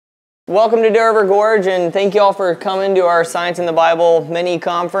Welcome to Doe River Gorge, and thank you all for coming to our Science in the Bible mini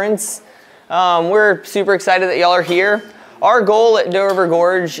conference. We're super excited that y'all are here. Our goal at Doe River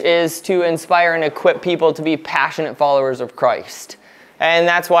Gorge is to inspire and equip people to be passionate followers of Christ. And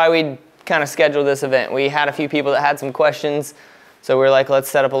that's why we kind of scheduled this event. We had a few people that had some questions, so we're like, let's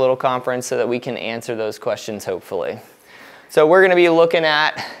set up a little conference so that we can answer those questions, hopefully. So we're going to be looking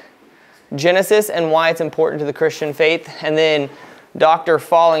at Genesis and why it's important to the Christian faith, and then Dr.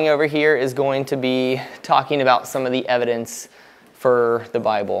 Falling over here is going to be talking about some of the evidence for the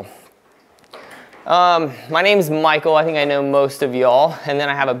Bible. My name's Michael. I think I know most of y'all. And then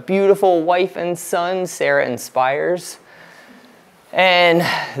I have a beautiful wife and son, Sarah and Spires. And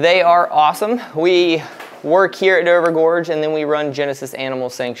they are awesome. We work here at Doe River Gorge, and then we run Genesis Animal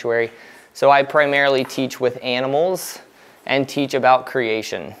Sanctuary. So I primarily teach with animals and teach about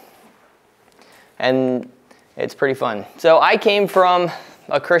creation. And it's pretty fun. So I came from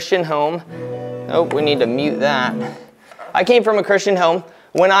a Christian home. Oh, we need to mute that. I came from a Christian home.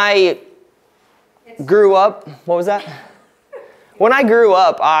 When I grew up, what was that? When I grew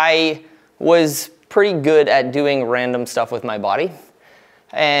up, I was pretty good at doing random stuff with my body.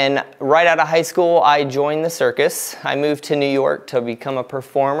 And right out of high school, I joined the circus. I moved to New York to become a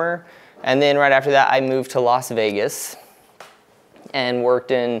performer. And then right after that, I moved to Las Vegas and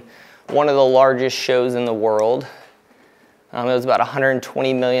worked in one of the largest shows in the world. It was about a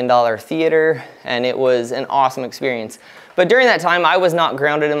 $120 million theater, and it was an awesome experience. But during that time, I was not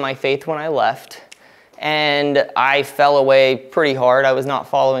grounded in my faith when I left, and I fell away pretty hard. I was not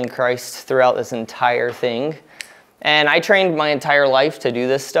following Christ throughout this entire thing. And I trained my entire life to do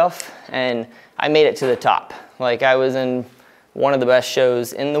this stuff, and I made it to the top. Like, I was in one of the best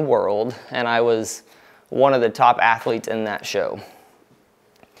shows in the world, and I was one of the top athletes in that show.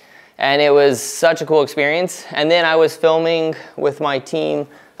 And it was such a cool experience. And then I was filming with my team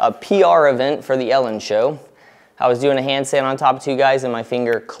a PR event for the Ellen Show. I was doing a handstand on top of two guys, and my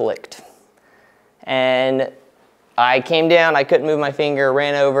finger clicked. And I came down, I couldn't move my finger,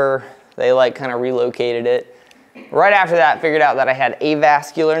 ran over, they like kind of relocated it. Right after that, figured out that I had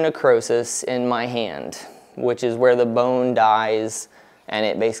avascular necrosis in my hand, which is where the bone dies, and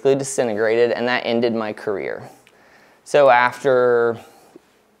it basically disintegrated, and that ended my career. So after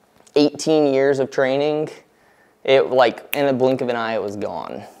 18 years of training, it like in a blink of an eye, it was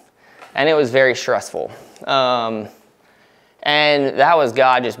gone. And it was very stressful. And that was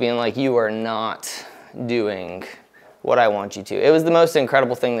God just being like, you are not doing what I want you to. It was the most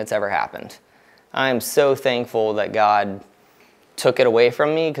incredible thing that's ever happened. I am so thankful that God took it away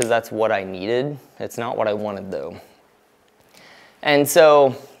from me, because that's what I needed. It's not what I wanted, though. And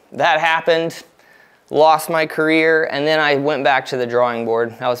so that happened. Lost my career, and then I went back to the drawing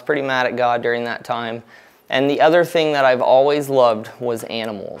board. I was pretty mad at God during that time. And the other thing that I've always loved was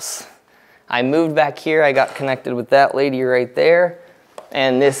animals. I moved back here. I got connected with that lady right there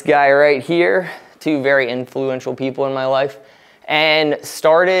and this guy right here, two very influential people in my life, and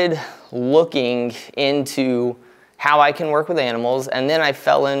started looking into how I can work with animals. And then I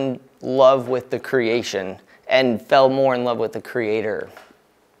fell in love with the creation and fell more in love with the Creator.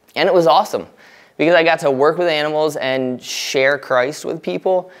 And it was awesome, because I got to work with animals and share Christ with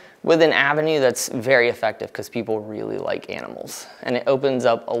people with an avenue that's very effective, because people really like animals. And it opens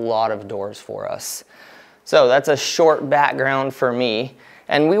up a lot of doors for us. So that's a short background for me.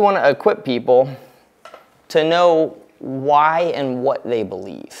 And we want to equip people to know why and what they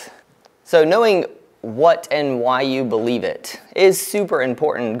believe. So knowing what and why you believe it is super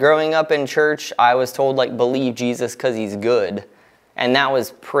important. Growing up in church, I was told, like, believe Jesus because he's good. And that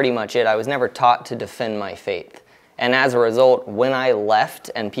was pretty much it. I was never taught to defend my faith. And as a result, when I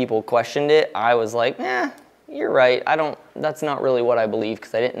left and people questioned it, I was like, you're right. That's not really what I believe,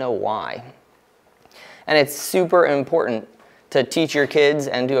 because I didn't know why. And it's super important to teach your kids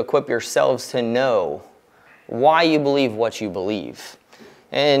and to equip yourselves to know why you believe what you believe.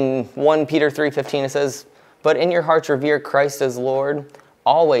 In 1 Peter 3:15, it says, "But in your hearts revere Christ as Lord.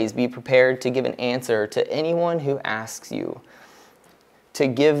 Always be prepared to give an answer to anyone who asks you, to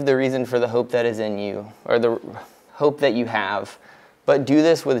give the reason for the hope that is in you, or the hope that you have, but do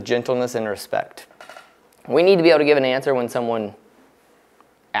this with gentleness and respect." We need to be able to give an answer when someone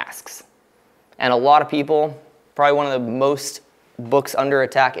asks. And a lot of people, probably one of the most books under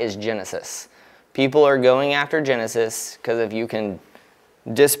attack is Genesis. People are going after Genesis because if you can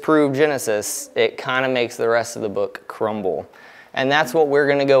disprove Genesis, it kind of makes the rest of the book crumble. And that's what we're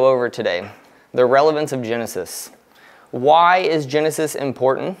going to go over today, the relevance of Genesis. Why is Genesis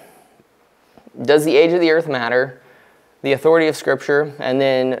important? Does the age of the earth matter? The authority of Scripture, and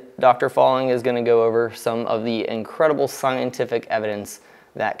then Dr. Falling is going to go over some of the incredible scientific evidence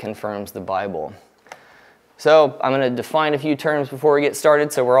that confirms the Bible. So I'm going to define a few terms before we get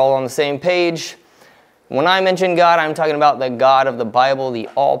started so we're all on the same page. When I mention God, I'm talking about the God of the Bible, the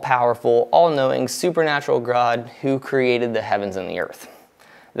all-powerful, all-knowing, supernatural God who created the heavens and the earth.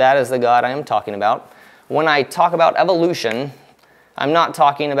 That is the God I am talking about. When I talk about evolution, I'm not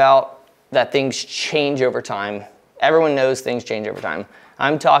talking about that things change over time. Everyone knows things change over time.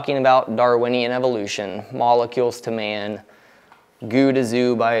 I'm talking about Darwinian evolution, molecules to man, goo to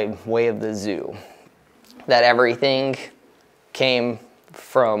zoo by way of the zoo. That everything came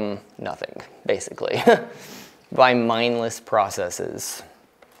from nothing, basically, by mindless processes.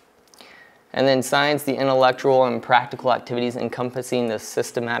 And then science, the intellectual and practical activities encompassing the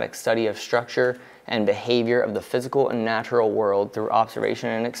systematic study of structure and behavior of the physical and natural world through observation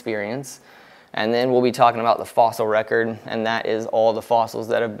and experience. And then we'll be talking about the fossil record, and that is all the fossils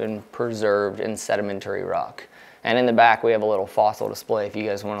that have been preserved in sedimentary rock. And in the back, we have a little fossil display if you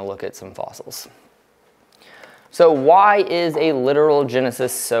guys want to look at some fossils. So why is a literal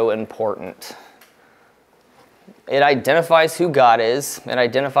Genesis so important? It identifies who God is, it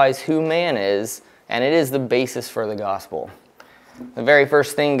identifies who man is, and it is the basis for the gospel. The very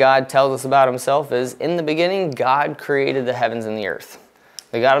first thing God tells us about himself is, in the beginning, God created the heavens and the earth.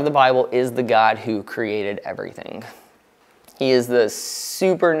 The God of the Bible is the God who created everything. He is the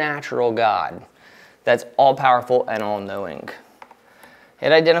supernatural God that's all-powerful and all-knowing.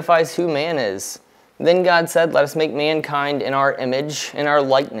 It identifies who man is. Then God said, let us make mankind in our image, in our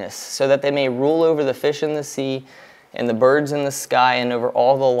likeness, so that they may rule over the fish in the sea and the birds in the sky and over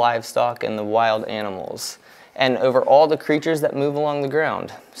all the livestock and the wild animals and over all the creatures that move along the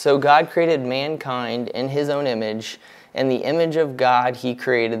ground. So God created mankind in his own image. In the image of God he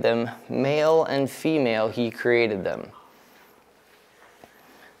created them. Male and female he created them.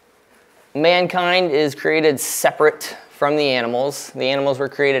 Mankind is created separate from the animals. The animals were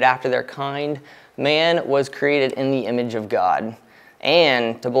created after their kind. Man was created in the image of God.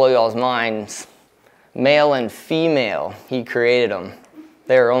 And, to blow y'all's minds, male and female, he created them.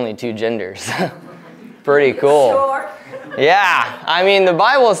 There are only two genders. Pretty cool. Sure. Yeah, I mean, the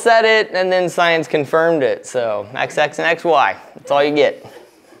Bible said it, and then science confirmed it. So, XX and XY, that's all you get.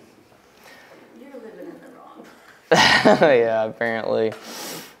 You're living in the wrong. Yeah, apparently.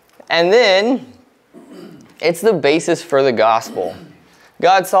 And then, it's the basis for the gospel.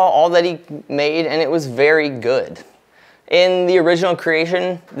 God saw all that he made, and it was very good. In the original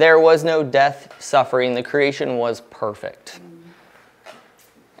creation, there was no death, suffering. The creation was perfect.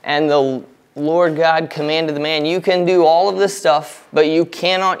 And the Lord God commanded the man, you can do all of this stuff, but you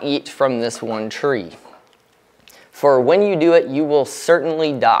cannot eat from this one tree. For when you do it, you will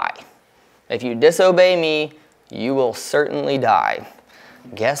certainly die. If you disobey me, you will certainly die.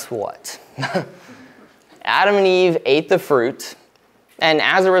 Guess what? Adam and Eve ate the fruit. And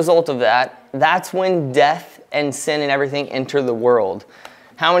as a result of that, that's when death and sin and everything enter the world.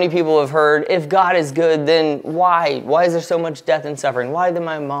 How many people have heard, if God is good, then why? Why is there so much death and suffering? Why did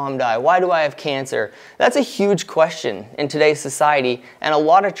my mom die? Why do I have cancer? That's a huge question in today's society, and a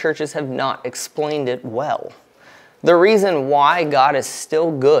lot of churches have not explained it well. The reason why God is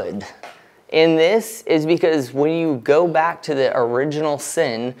still good in this is because when you go back to the original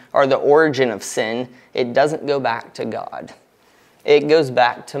sin, or the origin of sin, it doesn't go back to God. It goes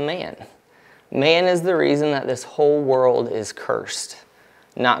back to man. Man is the reason that this whole world is cursed,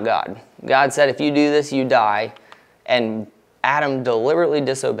 not God. God said, if you do this, you die. And Adam deliberately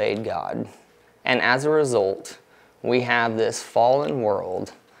disobeyed God. And as a result, we have this fallen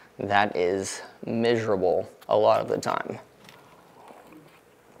world that is miserable a lot of the time.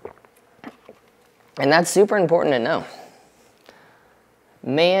 And that's super important to know.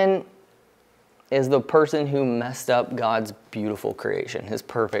 Man is the person who messed up God's beautiful creation, his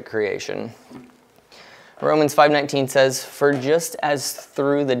perfect creation. Romans 5:19 says, for just as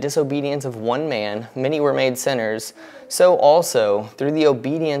through the disobedience of one man, many were made sinners, so also through the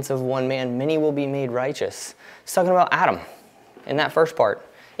obedience of one man, many will be made righteous. It's talking about Adam in that first part.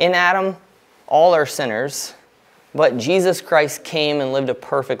 In Adam, all are sinners, but Jesus Christ came and lived a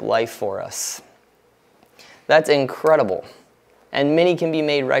perfect life for us. That's incredible. And many can be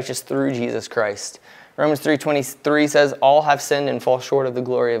made righteous through Jesus Christ. Romans 3:23 says, all have sinned and fall short of the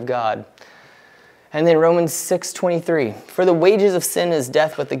glory of God. And then Romans 6:23, for the wages of sin is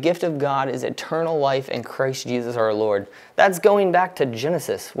death, but the gift of God is eternal life in Christ Jesus our Lord. That's going back to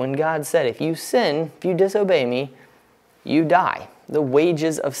Genesis, when God said, if you sin, if you disobey me, you die. The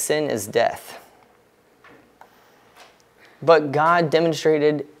wages of sin is death. But God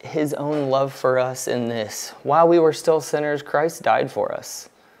demonstrated his own love for us in this. While we were still sinners, Christ died for us.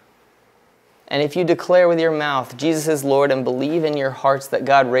 And if you declare with your mouth, Jesus is Lord, and believe in your hearts that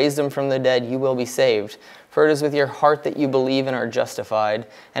God raised him from the dead, you will be saved. For it is with your heart that you believe and are justified,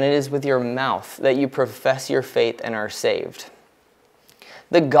 and it is with your mouth that you profess your faith and are saved.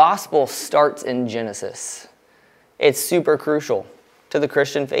 The gospel starts in Genesis. It's super crucial to the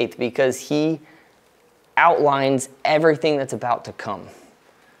Christian faith because he outlines everything that's about to come.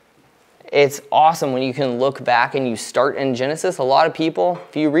 It's awesome when you can look back and you start in Genesis. A lot of people,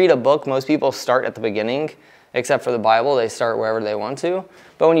 if you read a book, most people start at the beginning, except for the Bible. They start wherever they want to.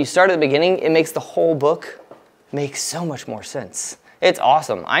 But when you start at the beginning, it makes the whole book make so much more sense. It's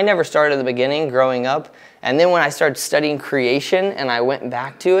awesome. I never started at the beginning growing up. And then when I started studying creation and I went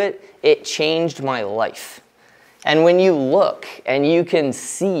back to it, it changed my life. And when you look and you can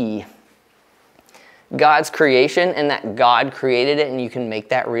see God's creation and that God created it, and you can make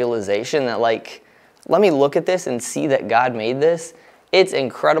that realization that, like, let me look at this and see that God made this, it's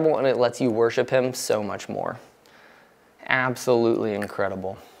incredible, and it lets you worship him so much more. Absolutely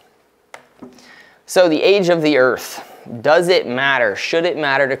incredible. So the age of the earth, does it matter? Should it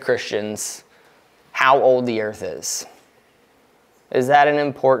matter to Christians how old the earth is? Is that an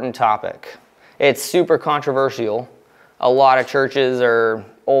important topic? It's super controversial. A lot of churches are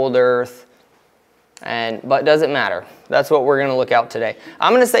old earth, but does it matter? That's what we're going to look at today.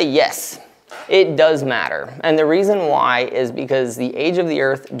 I'm going to say yes, it does matter. And the reason why is because the age of the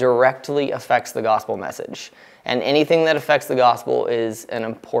earth directly affects the gospel message. And anything that affects the gospel is an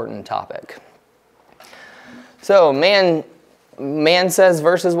important topic. So man says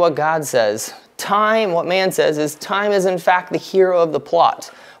versus what God says. Time, what man says is time is in fact the hero of the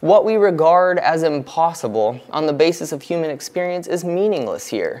plot. What we regard as impossible on the basis of human experience is meaningless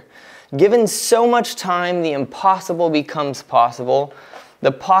here. Given so much time, the impossible becomes possible,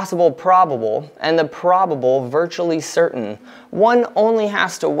 the possible probable, and the probable virtually certain. One only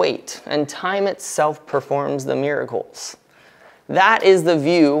has to wait, and time itself performs the miracles. That is the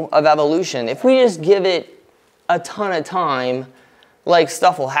view of evolution. If we just give it a ton of time, like,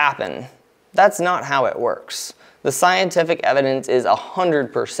 stuff will happen. That's not how it works. The scientific evidence is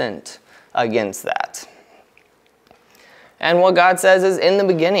 100% against that. And what God says is, in the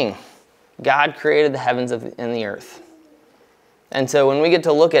beginning, God created the heavens and the earth. And so when we get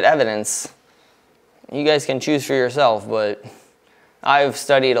to look at evidence, you guys can choose for yourself, but I've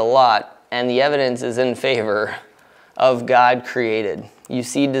studied a lot, and the evidence is in favor of God created. You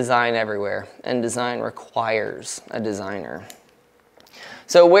see design everywhere, and design requires a designer.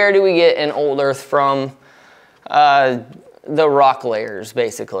 So where do we get an old earth from? The rock layers,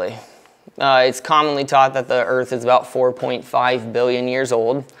 basically. It's commonly taught that the earth is about 4.5 billion years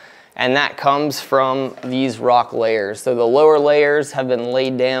old. And that comes from these rock layers. So the lower layers have been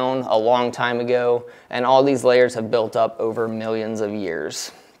laid down a long time ago, and all these layers have built up over millions of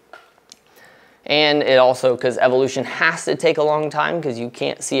years. And it also, because evolution has to take a long time because you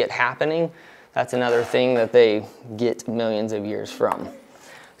can't see it happening, that's another thing that they get millions of years from.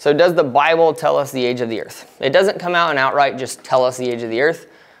 So does the Bible tell us the age of the earth? It doesn't come out and outright just tell us the age of the earth,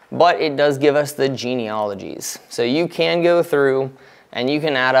 but it does give us the genealogies. So you can go through and you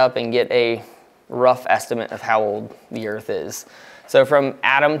can add up and get a rough estimate of how old the earth is. So from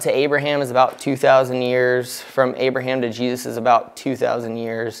Adam to Abraham is about 2,000 years. From Abraham to Jesus is about 2,000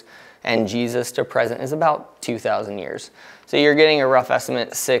 years. And Jesus to present is about 2,000 years. So you're getting a rough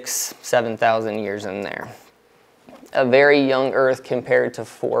estimate, 6,000 to 7,000 years in there. A very young earth compared to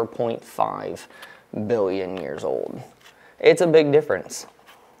 4.5 billion years old. It's a big difference.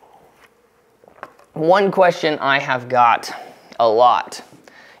 One question I have got a lot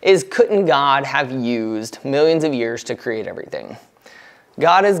is, couldn't God have used millions of years to create everything?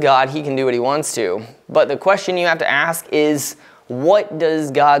 God is God, he can do what he wants to. But the question you have to ask is, what does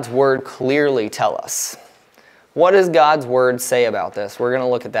God's word clearly tell us? What does God's word say about this? We're going to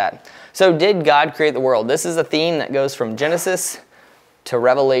look at that. So did God create the world? This is a theme that goes from Genesis to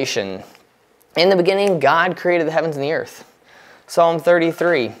Revelation. In the beginning, God created the heavens and the earth. Psalm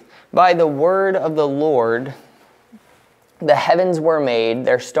 33, by the word of the Lord, the heavens were made,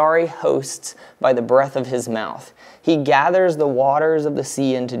 their starry hosts by the breath of his mouth. He gathers the waters of the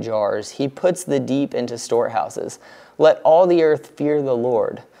sea into jars. He puts the deep into storehouses. Let all the earth fear the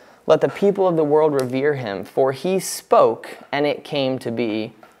Lord. Let the people of the world revere him. For he spoke, and it came to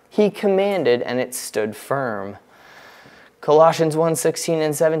be. He commanded, and it stood firm. Colossians 1:16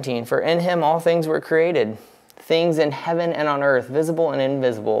 and 17. For in him all things were created, things in heaven and on earth, visible and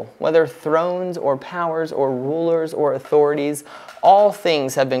invisible, whether thrones or powers or rulers or authorities, all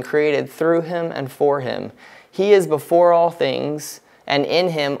things have been created through him and for him. He is before all things, and in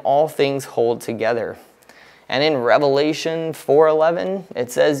him all things hold together. And in Revelation 4:11,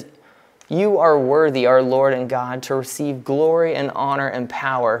 it says, You are worthy, our Lord and God, to receive glory and honor and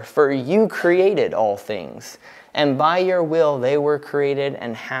power, for you created all things, and by your will they were created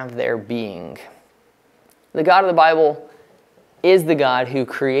and have their being. The God of the Bible is the God who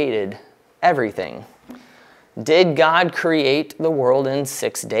created everything. Did God create the world in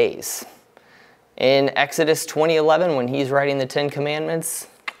 6 days? In Exodus 20:11, when he's writing the 10 Commandments,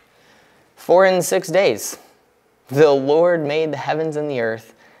 for in 6 days the Lord made the heavens and the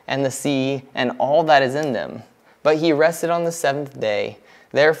earth and the sea and all that is in them. But he rested on the seventh day.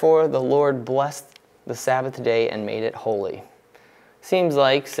 Therefore the Lord blessed the Sabbath day and made it holy. Seems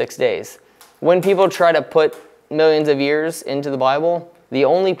like 6 days. When people try to put millions of years into the Bible, the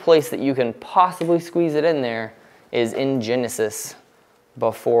only place that you can possibly squeeze it in there is in Genesis,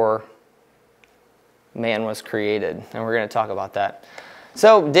 before man was created. And we're going to talk about that.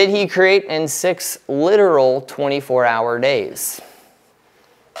 So, did he create in 6 literal 24-hour days?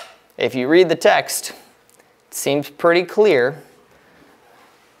 If you read the text, it seems pretty clear.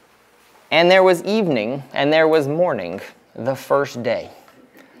 And there was evening, and there was morning, the first day.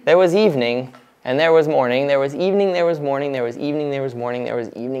 There was evening, and there was morning. There was evening, there was morning. There was evening, there was morning. There was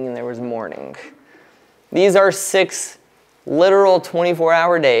evening, and there was morning. These are 6 literal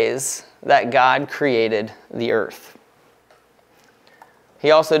 24-hour days that God created the earth.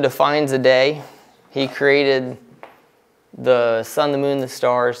 He also defines a day. He created the sun, the moon, the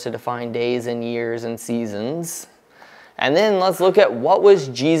stars to define days and years and seasons. And then let's look at what was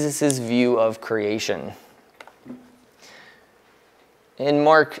Jesus' view of creation. In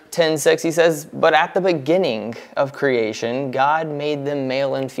Mark 10:6, he says, "But at the beginning of creation, God made them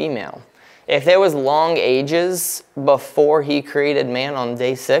male and female." If there was long ages before he created man on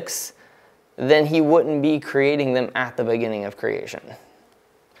day 6, then he wouldn't be creating them at the beginning of creation.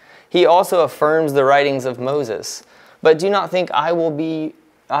 He also affirms the writings of Moses. "But do not think I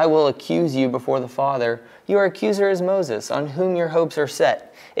will accuse you before the Father. Your accuser is Moses, on whom your hopes are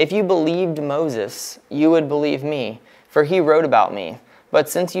set. If you believed Moses, you would believe me, for he wrote about me. But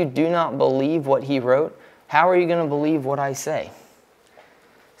since you do not believe what he wrote, how are you going to believe what I say?"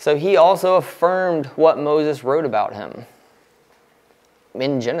 So he also affirmed what Moses wrote about him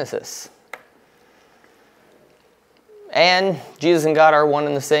in Genesis. And Jesus and God are one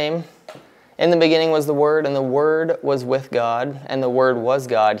and the same. In the beginning was the Word, and the Word was with God, and the Word was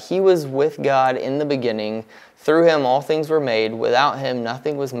God. He was with God in the beginning. Through him all things were made. Without him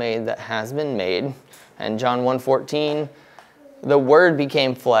nothing was made that has been made. And John 1:14, "The Word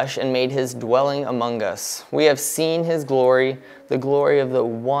became flesh and made his dwelling among us. We have seen his glory, the glory of the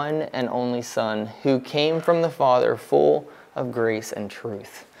one and only Son, who came from the Father, full of grace and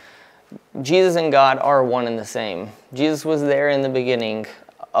truth." Jesus and God are one and the same. Jesus was there in the beginning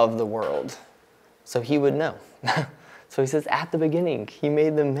of the world, so he would know. So he says, at the beginning, he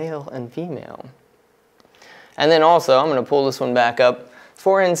made them male and female. And then also, I'm going to pull this one back up,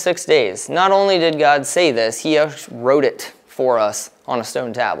 for in 6 days. Not only did God say this, he wrote it for us on a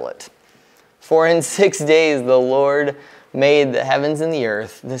stone tablet. For in 6 days the Lord made the heavens and the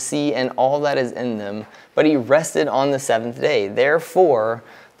earth, the sea and all that is in them, but he rested on the seventh day. Therefore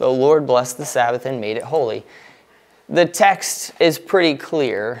the Lord blessed the Sabbath and made it holy. The text is pretty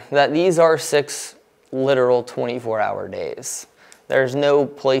clear that these are 6 literal 24-hour days. There's no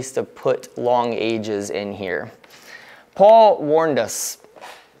place to put long ages in here. Paul warned us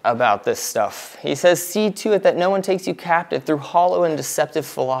about this stuff. He says, "See to it that no one takes you captive through hollow and deceptive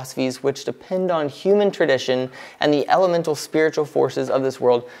philosophies which depend on human tradition and the elemental spiritual forces of this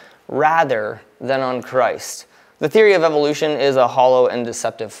world rather than on Christ." The theory of evolution is a hollow and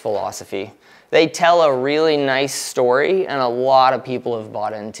deceptive philosophy. They tell a really nice story and a lot of people have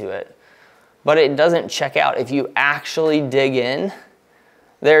bought into it. But it doesn't check out. If you actually dig in,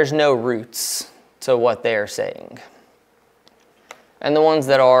 there's no roots to what they're saying. And the ones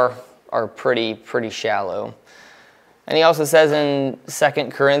that are pretty shallow. And he also says in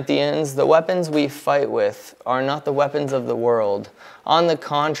 2 Corinthians, "The weapons we fight with are not the weapons of the world. On the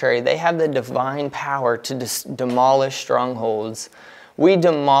contrary, they have the divine power to demolish strongholds. We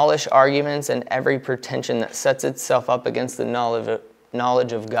demolish arguments and every pretension that sets itself up against the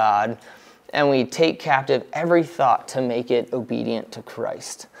knowledge of God, and we take captive every thought to make it obedient to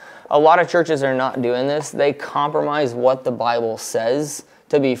Christ." A lot of churches are not doing this. They compromise what the Bible says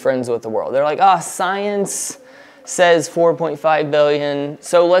to be friends with the world. They're like, science says 4.5 billion,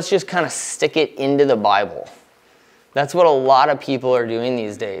 so let's just kind of stick it into the Bible. That's what a lot of people are doing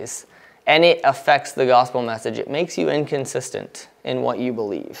these days. And it affects the gospel message. It makes you inconsistent in what you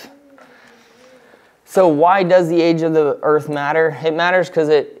believe. So why does the age of the earth matter? It matters because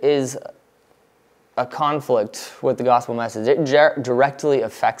it is a conflict with the gospel message. It directly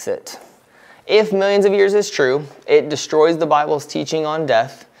affects it. If millions of years is true, it destroys the Bible's teaching on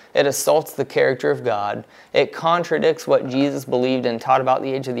death. It assaults the character of God. It contradicts what Jesus believed and taught about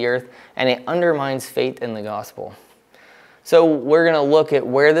the age of the earth, and it undermines faith in the gospel. So we're going to look at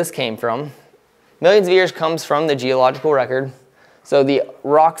where this came from. Millions of years comes from the geological record. So the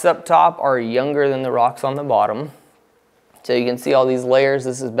rocks up top are younger than the rocks on the bottom. So you can see all these layers.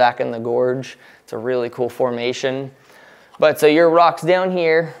 This is back in the gorge. It's a really cool formation. But so your rocks down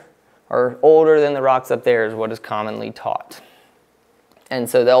here are older than the rocks up there is what is commonly taught. And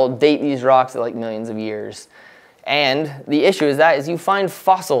so they'll date these rocks at like millions of years. And the issue is you find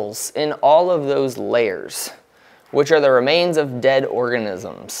fossils in all of those layers, which are the remains of dead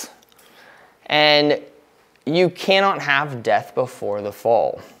organisms. And you cannot have death before the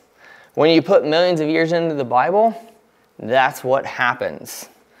fall. When you put millions of years into the Bible, that's what happens,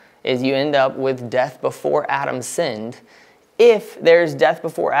 is you end up with death before Adam sinned. If there's death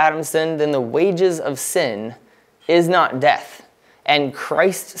before Adam sinned, then the wages of sin is not death. And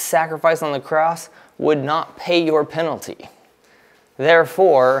Christ's sacrifice on the cross would not pay your penalty.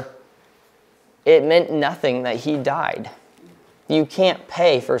 Therefore, it meant nothing that he died. You can't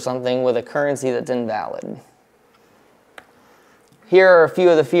pay for something with a currency that's invalid. Here are a few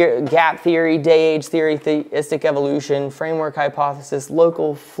of the gap theory, day-age theory, theistic evolution, framework hypothesis,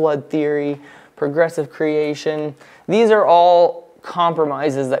 local flood theory, progressive creation. These are all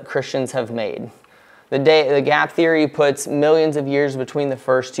compromises that Christians have made. The gap theory puts millions of years between the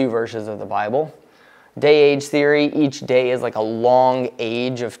first two verses of the Bible. Day-age theory, each day is like a long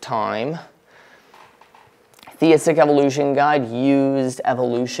age of time. Theistic evolution, God used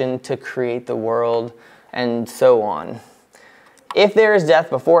evolution to create the world, and so on. If there is death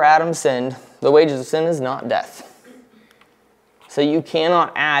before Adam sinned, the wages of sin is not death. So you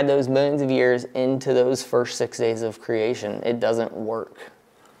cannot add those millions of years into those first 6 days of creation. It doesn't work.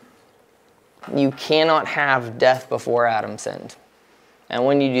 You cannot have death before Adam sinned. And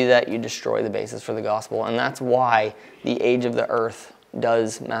when you do that, you destroy the basis for the gospel. And that's why the age of the earth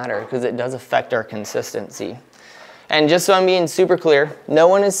does matter, because it does affect our consistency. And just so I'm being super clear, no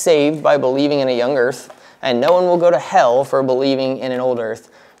one is saved by believing in a young earth, and no one will go to hell for believing in an old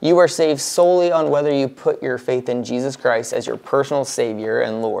earth. You are saved solely on whether you put your faith in Jesus Christ as your personal Savior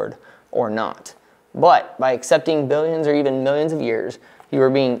and Lord or not. But by accepting billions or even millions of years, you are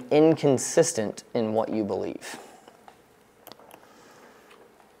being inconsistent in what you believe.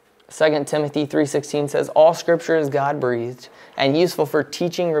 2 Timothy 3:16 says, all Scripture is God-breathed and useful for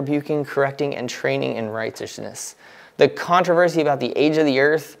teaching, rebuking, correcting, and training in righteousness. The controversy about the age of the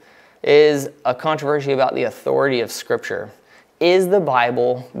earth is a controversy about the authority of Scripture. Is the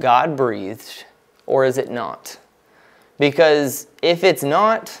Bible God-breathed or is it not? Because if it's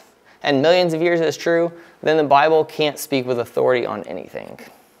not, and millions of years is true, then the Bible can't speak with authority on anything.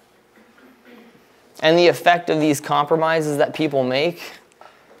 And the effect of these compromises that people make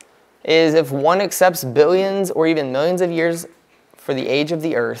is if one accepts billions or even millions of years for the age of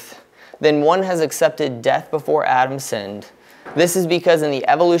the earth, then one has accepted death before Adam sinned. This is because in the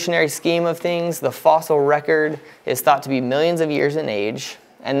evolutionary scheme of things, the fossil record is thought to be millions of years in age,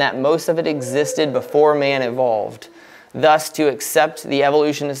 and that most of it existed before man evolved. Thus, to accept the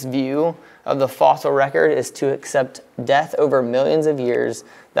evolutionist view of the fossil record is to accept death over millions of years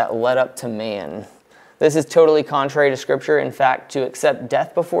that led up to man. This is totally contrary to Scripture. In fact, to accept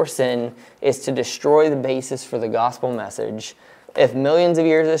death before sin is to destroy the basis for the gospel message. If millions of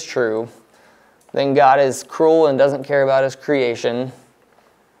years is true, then God is cruel and doesn't care about his creation,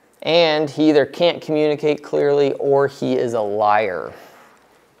 and he either can't communicate clearly or he is a liar.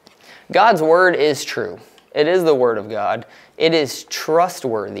 God's word is true. It is the word of God. It is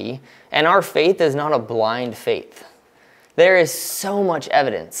trustworthy, and our faith is not a blind faith. There is so much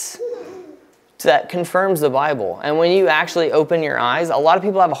evidence that confirms the Bible, and when you actually open your eyes, a lot of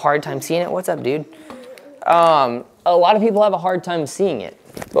people have a hard time seeing it. What's up, dude? A lot of people have a hard time seeing it.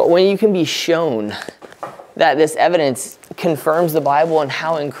 But when you can be shown that this evidence confirms the Bible and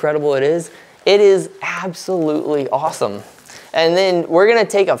how incredible it is absolutely awesome. And then we're going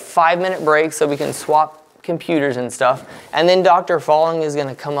to take a 5-minute break so we can swap computers and stuff. And then Dr. Falling is going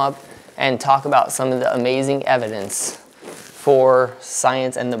to come up and talk about some of the amazing evidence for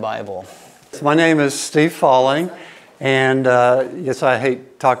science and the Bible. My name is Steve Falling. And yes, I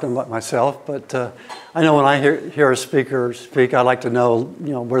hate talking about myself, but I know when I hear a speaker speak, I like to know,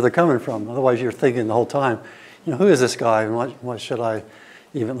 where they're coming from. Otherwise, you're thinking the whole time, who is this guy, and why should I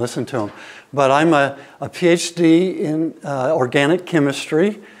even listen to him? But I'm a PhD in organic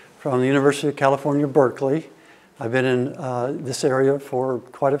chemistry from the University of California, Berkeley. I've been in this area for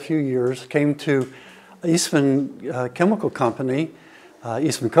quite a few years. Came to Eastman Chemical Company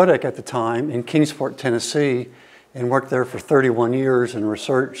Eastman Kodak at the time in Kingsport, Tennessee, and worked there for 31 years in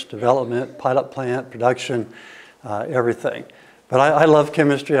research, development, pilot plant, production, everything. But I love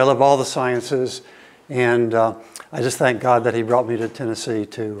chemistry, I love all the sciences, and I just thank God that he brought me to Tennessee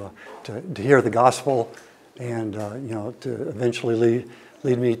to hear the gospel and to eventually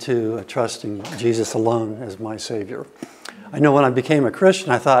lead me to trusting Jesus alone as my Savior. I know when I became a Christian,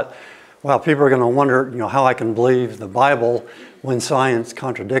 I thought, wow, people are going to wonder, how I can believe the Bible when science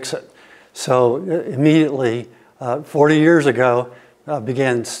contradicts it. So immediately, 40 years ago, I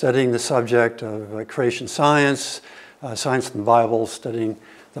began studying the subject of creation science, science and the Bible, studying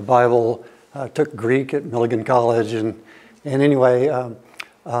the Bible. Took Greek at Milligan College, and anyway,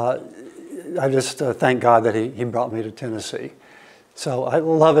 I just thank God that he brought me to Tennessee. So I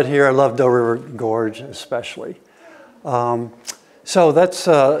love it here. I love Doe River Gorge especially. So that's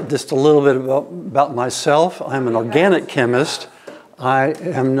just a little bit about myself. I'm an organic chemist. I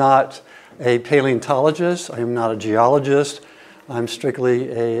am not a paleontologist. I am not a geologist. I'm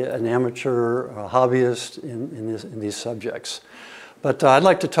strictly an amateur hobbyist in these subjects. But I'd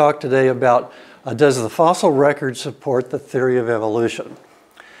like to talk today about does the fossil record support the theory of evolution?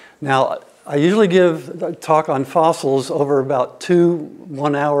 Now, I usually give a talk on fossils over about 2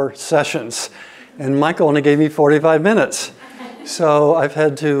 one-hour sessions, and Michael only gave me 45 minutes. So I've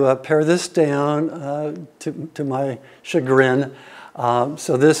had to pare this down to my chagrin.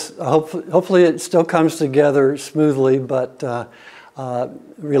 So this, hopefully it still comes together smoothly, but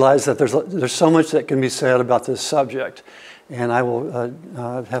realize that there's so much that can be said about this subject. And I will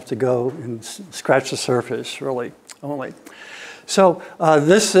have to go and scratch the surface, really, only. So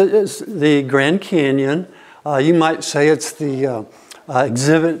this is the Grand Canyon. You might say it's the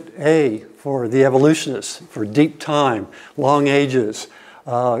Exhibit A for the evolutionists, for deep time, long ages.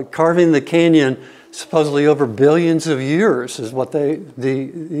 Carving the canyon supposedly over billions of years is what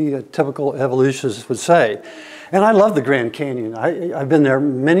the typical evolutionists would say. And I love the Grand Canyon. I've been there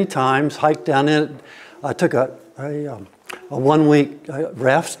many times, hiked down it. I took a 1-week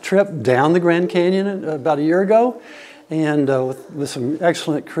raft trip down the Grand Canyon about a year ago, and with some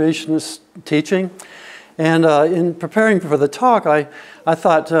excellent creationist teaching. And in preparing for the talk, I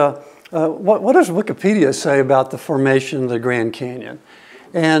thought, what does Wikipedia say about the formation of the Grand Canyon?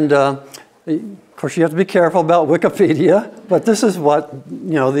 And of course, you have to be careful about Wikipedia, but this is what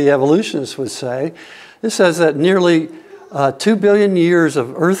the evolutionists would say. It says that nearly 2 billion years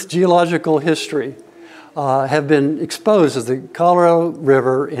of Earth's geological history have been exposed as the Colorado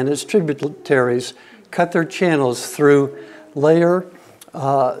River and its tributaries cut their channels through layer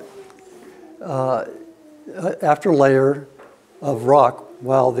after layer of rock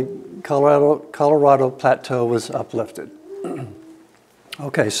while the Colorado Plateau was uplifted.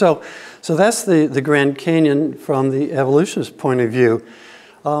 Okay, so that's the Grand Canyon from the evolutionist point of view.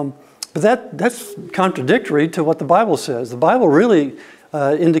 But that's contradictory to what the Bible says. The Bible really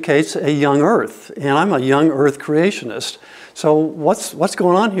indicates a young Earth, and I'm a young Earth creationist. So what's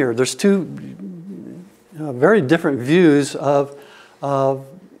going on here? There's two very different views of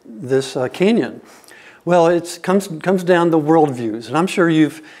this canyon. Well, it comes down to worldviews, and I'm sure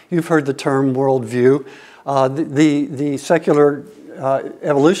you've heard the term worldview. The secular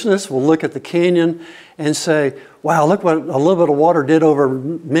evolutionists will look at the canyon and say, wow, look what a little bit of water did over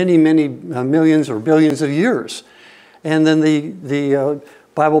many millions or billions of years. And then the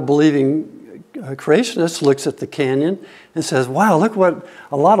Bible-believing creationist looks at the canyon and says, wow, look what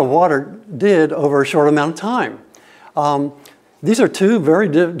a lot of water did over a short amount of time. These are two very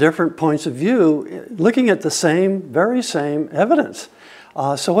different points of view looking at the very same evidence.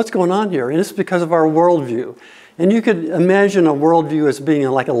 So what's going on here? And it's because of our worldview. And you could imagine a worldview as being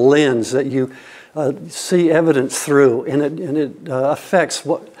like a lens that you see evidence through, and it affects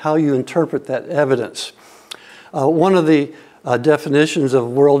how you interpret that evidence. One of the definitions of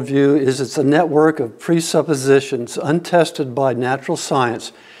worldview is it's a network of presuppositions untested by natural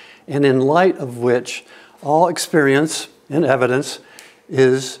science, and in light of which all experience and evidence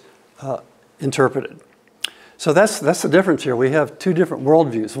is interpreted. So that's the difference here. We have two different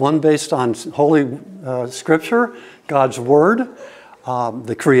worldviews, one based on Holy Scripture, God's Word,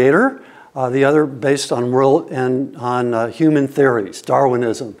 the Creator, the other based on on human theories,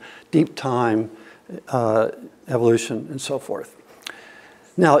 Darwinism, deep time, evolution, and so forth.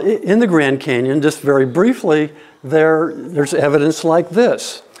 Now, in the Grand Canyon, just very briefly, there's evidence like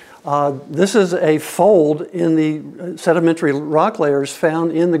this. This is a fold in the sedimentary rock layers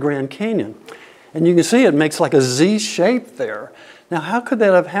found in the Grand Canyon. And you can see it makes like a Z shape there. Now, how could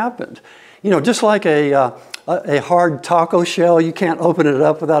that have happened? Just like a hard taco shell, you can't open it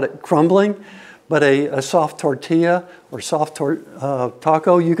up without it crumbling. But a soft tortilla or soft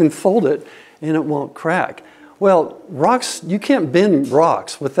taco, you can fold it and it won't crack. Well, rocks, you can't bend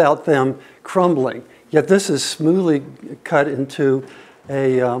rocks without them crumbling. Yet this is smoothly cut into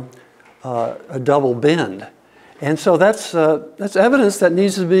a double bend. And so that's evidence that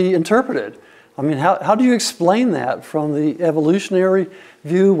needs to be interpreted. I mean, how do you explain that from the evolutionary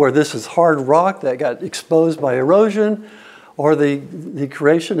view, where this is hard rock that got exposed by erosion, or the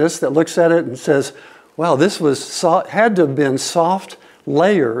creationist that looks at it and says, wow, this had to have been soft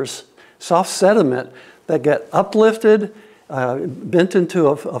layers, soft sediment that got uplifted, bent into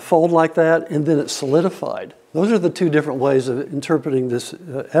a fold like that, and then it solidified. Those are the two different ways of interpreting this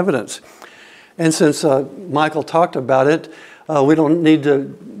evidence. And since Michael talked about it, we don't need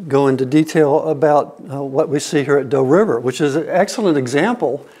to go into detail about what we see here at Doe River, which is an excellent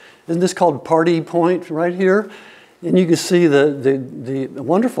example. Isn't this called Party Point right here? And you can see the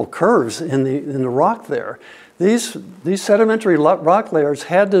wonderful curves in the rock there. These sedimentary rock layers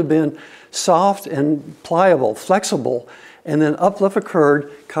had to have been soft and pliable, flexible, and then uplift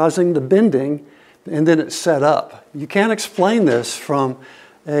occurred, causing the bending, and then it set up. You can't explain this from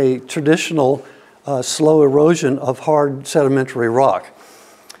a traditional slow erosion of hard sedimentary rock.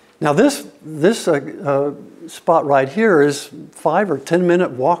 Now this spot right here is 5 or 10 minute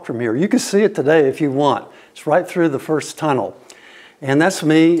walk from here. You can see it today if you want. It's right through the first tunnel. And that's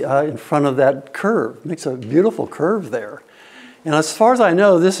me in front of that curve. It makes a beautiful curve there. And as far as I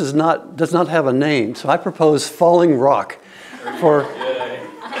know, this does not have a name. So I propose Falling Rock for,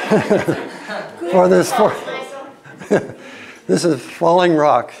 for this. This is Falling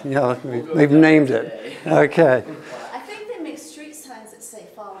Rock. You know, we've named it. Okay. I think they make street signs that say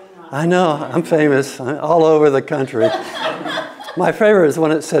Falling Rock. I know. I'm famous all over the country. My favorite is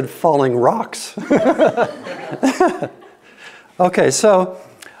when it said Falling Rocks. Okay, so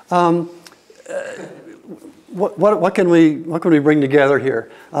what can we bring together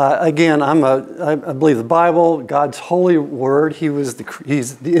here? Again, I believe the Bible, God's holy word. He is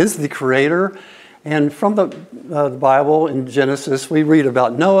the creator. And from the Bible in Genesis, we read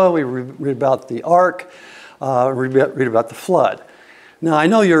about Noah, we read about the ark, read about the flood. Now, I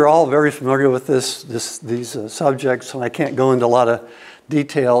know you're all very familiar with these subjects, and I can't go into a lot of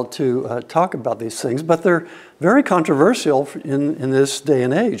detail to talk about these things, but they're very controversial in this day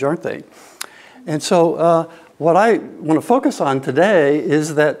and age, aren't they? And so what I want to focus on today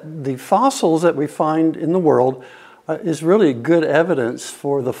is that the fossils that we find in the world is really good evidence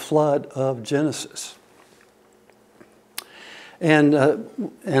for the flood of Genesis. And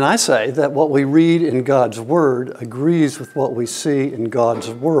I say that what we read in God's Word agrees with what we see in God's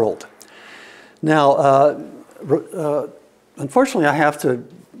world. Now, unfortunately, I have to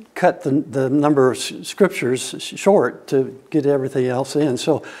cut the number of scriptures short to get everything else in.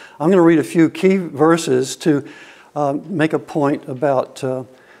 So I'm going to read a few key verses to make a point about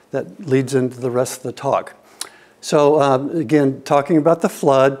that leads into the rest of the talk. So again, talking about the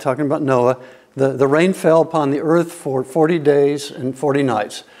flood, talking about Noah, the rain fell upon the earth for 40 days and 40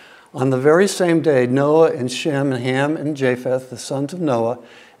 nights. On the very same day, Noah and Shem and Ham and Japheth, the sons of Noah,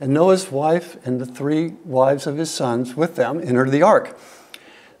 and Noah's wife and the 3 wives of his sons with them entered the ark.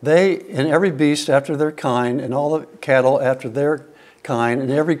 They and every beast after their kind, and all the cattle after their kind, and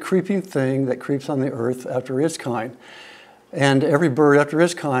every creeping thing that creeps on the earth after its kind, and every bird after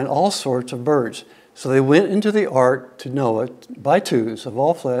its kind, all sorts of birds. So they went into the ark to Noah by twos of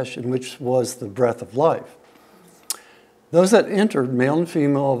all flesh, in which was the breath of life. Those that entered, male and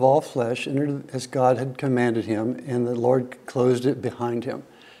female of all flesh, entered as God had commanded him, and the Lord closed it behind him.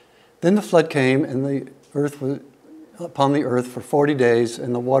 Then the flood came, and the earth was upon the earth for 40 days,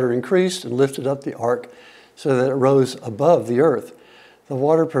 and the water increased and lifted up the ark so that it rose above the earth. The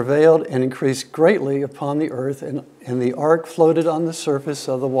water prevailed and increased greatly upon the earth, and the ark floated on the surface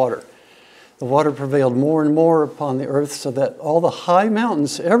of the water. The water prevailed more and more upon the earth, so that all the high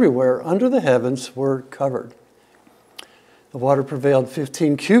mountains everywhere under the heavens were covered. The water prevailed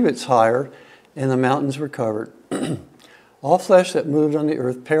 15 cubits higher, and the mountains were covered. All flesh that moved on the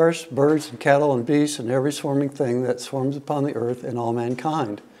earth perished, birds and cattle and beasts and every swarming thing that swarms upon the earth, and all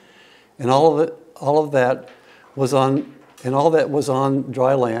mankind. And all that was on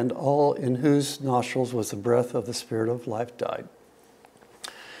dry land, all in whose nostrils was the breath of the Spirit of life died.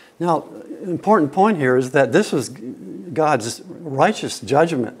 Now, an important point here is that this was God's righteous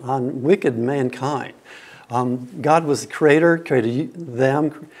judgment on wicked mankind. God was the creator, created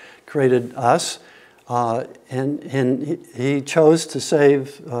them, created us, and he chose to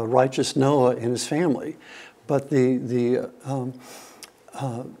save righteous Noah and his family. But the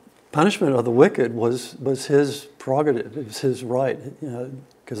punishment of the wicked was his prerogative, it was his right,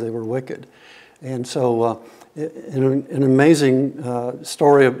 because they were wicked. And so an amazing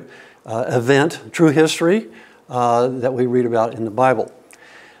story of event, true history, that we read about in the Bible.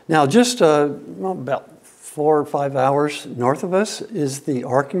 Now, just about 4 or 5 hours north of us is the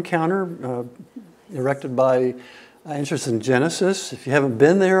Ark Encounter, erected by Interest in Genesis. If you haven't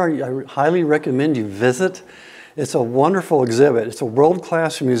been there, I highly recommend you visit. It's a wonderful exhibit. It's a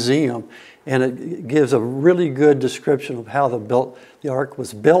world-class museum, and it gives a really good description of how the Ark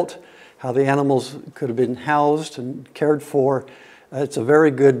was built, how the animals could have been housed and cared for. It's a very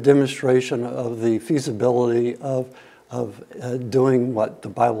good demonstration of the feasibility of doing what the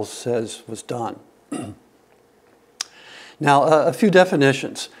Bible says was done. Now, a few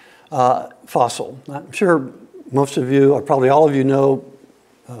definitions. Fossil. I'm sure most of you, or probably all of you, know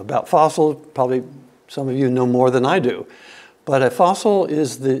about fossils. Probably some of you know more than I do. But a fossil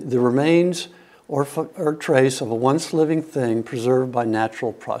is the remains or trace of a once living thing preserved by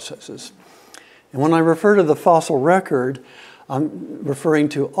natural processes. And when I refer to the fossil record, I'm referring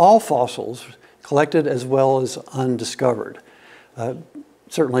to all fossils, collected as well as undiscovered.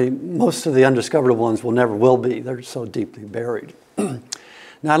 Certainly, most of the undiscovered ones will be. They're so deeply buried.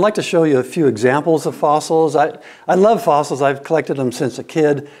 Now, I'd like to show you a few examples of fossils. I love fossils. I've collected them since a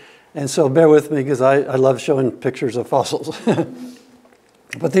kid. And so bear with me because I love showing pictures of fossils.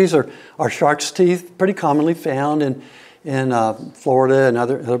 But these are shark's teeth, pretty commonly found in Florida and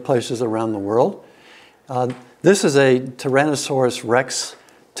other places around the world. This is a Tyrannosaurus rex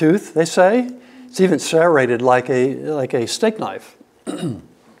tooth, they say. It's even serrated like a steak knife.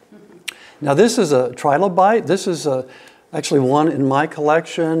 Now, this is a trilobite. This is actually one in my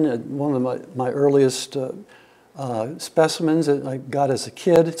collection, one of my earliest specimens that I got as a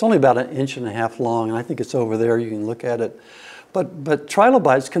kid. It's only about 1.5 inches long, and I think it's over there. You can look at it. But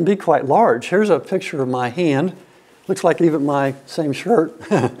trilobites can be quite large. Here's a picture of my hand. Looks like even my same shirt.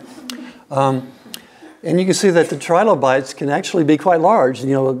 And you can see that the trilobites can actually be quite large,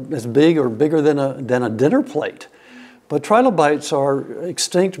 as big or bigger than a dinner plate. But trilobites are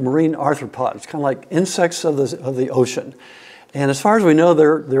extinct marine arthropods, kind of like insects of the ocean. And as far as we know,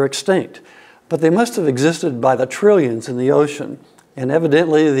 they're extinct. But they must have existed by the trillions in the ocean. And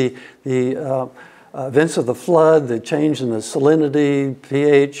evidently, the events of the flood, the change in the salinity,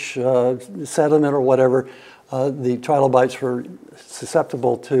 pH, sediment, or whatever, the trilobites were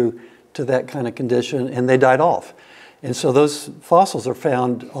susceptible to that kind of condition, and they died off. And so those fossils are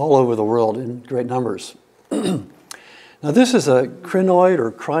found all over the world in great numbers. Now, this is a crinoid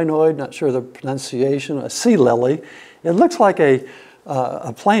or crinoid, not sure the pronunciation, a sea lily. It looks like a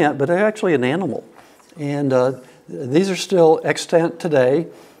plant, but they're actually an animal. And these are still extant today.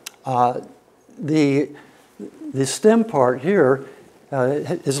 The stem part here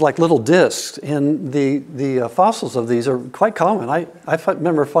is like little discs, and the fossils of these are quite common. I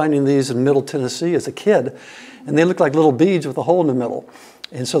remember finding these in Middle Tennessee as a kid, and they look like little beads with a hole in the middle.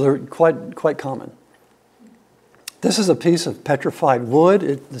 And so they're quite common. This is a piece of petrified wood.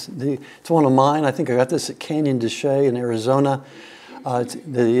 It's one of mine. I think I got this at Canyon de Chelly in Arizona.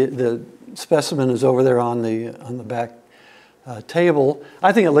 The specimen is over there on the back table.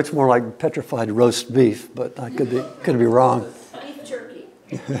 I think it looks more like petrified roast beef, but I could be wrong. Beef jerky.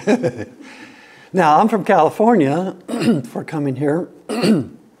 Now, I'm from California for coming here.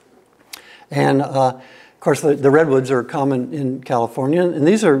 And of course, the redwoods are common in California, and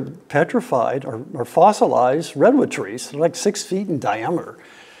these are petrified or fossilized redwood trees. They're like 6 feet in diameter.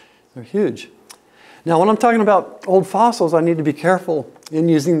 They're huge. Now, when I'm talking about old fossils, I need to be careful in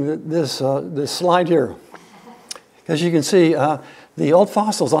using this slide here. Because you can see the old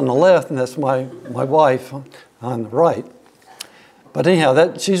fossils on the left, and that's my wife on the right. But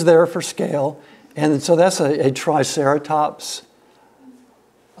anyhow, she's there for scale. And so that's a Triceratops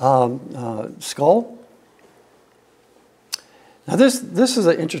skull. Now this is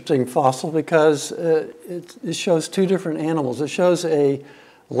an interesting fossil because it shows two different animals. It shows a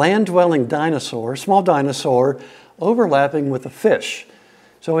land-dwelling dinosaur, small dinosaur, overlapping with a fish.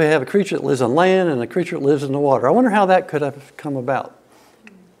 So we have a creature that lives on land and a creature that lives in the water. I wonder how that could have come about.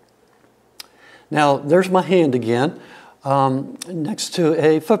 Now there's my hand again, next to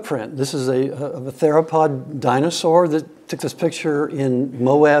a footprint. This is of a theropod dinosaur that took this picture in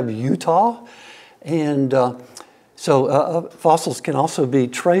Moab, Utah. And so fossils can also be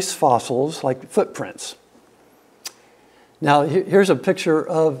trace fossils, like footprints. Now, here's a picture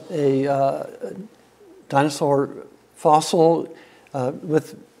of a dinosaur fossil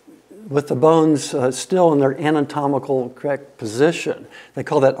with the bones still in their anatomical correct position. They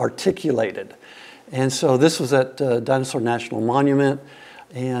call that articulated. And so this was at Dinosaur National Monument,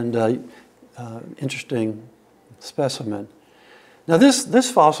 and interesting specimen. Now, this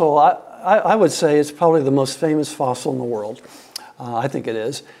fossil, I would say it's probably the most famous fossil in the world. I think it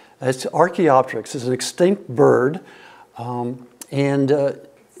is. It's Archaeopteryx. It's an extinct bird. And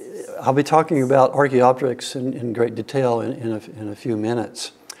I'll be talking about Archaeopteryx in great detail in a few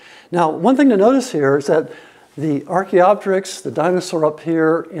minutes. Now, one thing to notice here is that the Archaeopteryx, the dinosaur up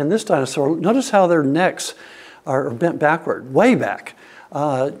here, and this dinosaur, notice how their necks are bent backward, way back,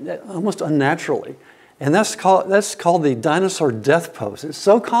 almost unnaturally. And that's called the dinosaur death pose. It's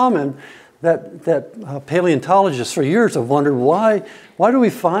so common that paleontologists for years have wondered why do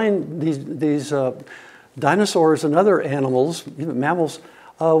we find these dinosaurs and other animals, even mammals,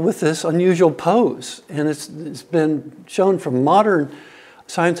 with this unusual pose. And it's been shown from modern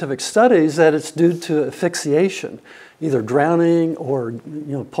scientific studies that it's due to asphyxiation, either drowning or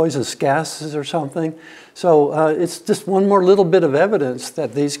poisonous gases or something. So it's just one more little bit of evidence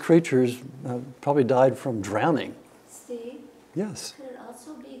that these creatures probably died from drowning. Steve? Yes? Could it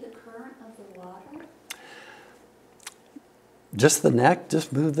also be the current of the water? Just the neck?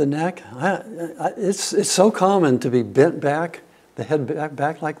 Just move the neck? It's so common to be bent back, the head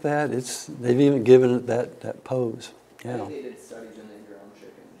back like that. They've even given it that pose. Yeah. They did studies and they drowned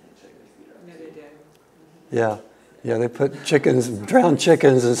chickens and chickens feet up. No, they did. Yeah. Yeah, they put chickens, drowned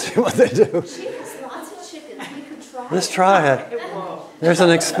chickens, and see what they do. She has lots of chickens. We could try. Let's try it. There's an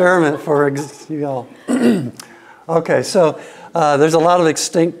experiment for you all. Okay, so there's a lot of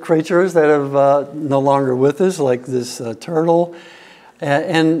extinct creatures that have no longer with us, like this turtle.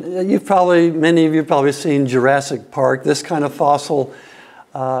 And many of you have probably seen Jurassic Park. This kind of fossil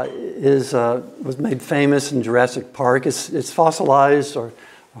was made famous in Jurassic Park. It's fossilized or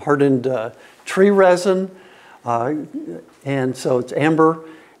hardened tree resin. And so it's amber,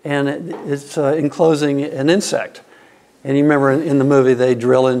 and it's enclosing an insect. And you remember in the movie they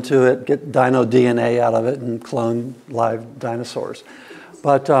drill into it, get dino DNA out of it, and clone live dinosaurs.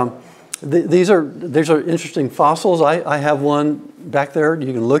 But these are interesting fossils. I have one back there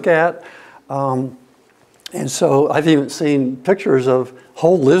you can look at. And so I've even seen pictures of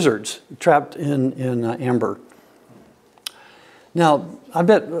whole lizards trapped in amber. Now, I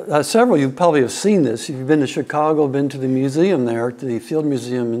bet several of you probably have seen this. If you've been to Chicago, been to the museum there, to the Field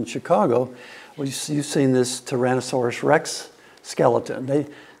Museum in Chicago, well, you've seen this Tyrannosaurus Rex skeleton.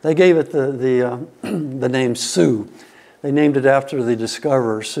 They gave it the name Sue. They named it after the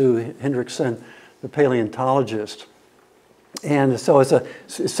discoverer, Sue Hendrickson, the paleontologist. And so it's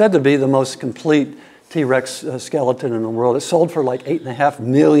said to be the most complete T-Rex skeleton in the world. It sold for like $8.5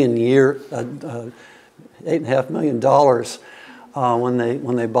 million when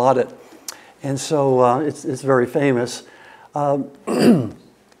they bought it, and so it's very famous.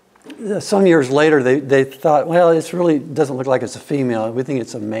 Some years later, they thought, well, it really doesn't look like it's a female. We think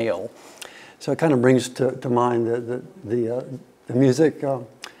it's a male. So it kind of brings to mind the music, A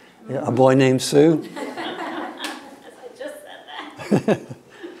Boy Named Sue. I just said that.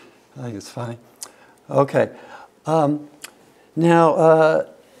 I think it's funny. Okay, now.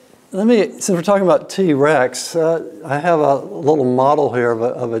 Since we're talking about T-Rex, I have a little model here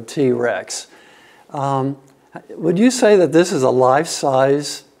of a T-Rex. Would you say that this is a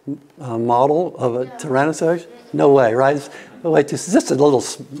life-size model of a Tyrannosaurus? No way, right? It's just a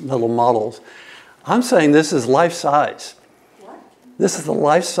little models. I'm saying this is life-size. What? This is a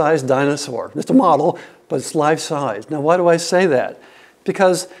life-size dinosaur. It's a model, but it's life-size. Now, why do I say that?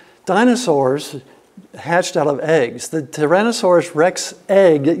 Because dinosaurs hatched out of eggs. The Tyrannosaurus Rex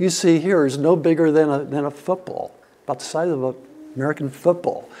egg that you see here is no bigger than a football, about the size of an American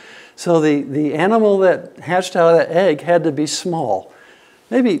football. So the animal that hatched out of that egg had to be small.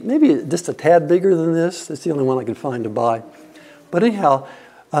 Maybe just a tad bigger than this. That's the only one I could find to buy. But anyhow,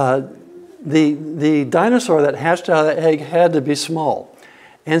 the dinosaur that hatched out of that egg had to be small.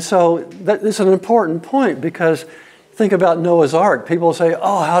 And so that is an important point, because think about Noah's Ark. People say,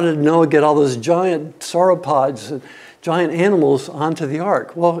 oh, how did Noah get all those giant sauropods, giant animals onto the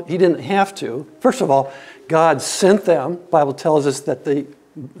ark? Well, he didn't have to. First of all, God sent them. The Bible tells us that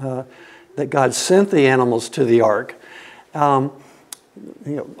that God sent the animals to the ark. Noah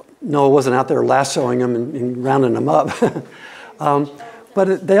wasn't out there lassoing them and rounding them up.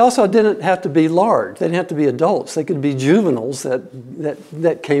 But they also didn't have to be large. They didn't have to be adults. They could be juveniles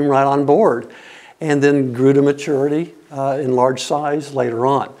that came right on board, and then grew to maturity in large size later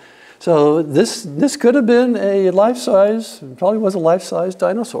on. So this could have been a life-size, probably was a life-size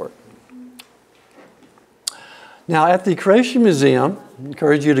dinosaur. Now at the Creation Museum, I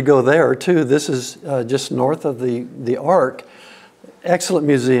encourage you to go there too. This is just north of the Ark. Excellent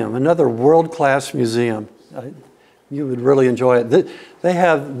museum, another world-class museum. You would really enjoy it. They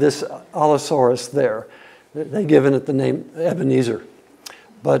have this Allosaurus there. They've given it the name Ebenezer.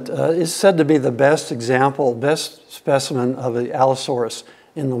 but it's said to be the best example, best specimen of the Allosaurus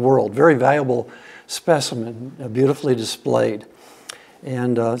in the world. Very valuable specimen, beautifully displayed.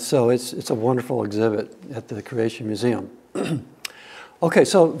 And so it's a wonderful exhibit at the Creation Museum. Okay,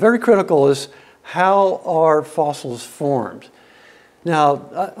 so very critical is how are fossils formed?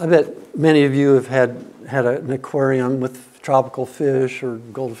 Now, I bet many of you have had an aquarium with tropical fish or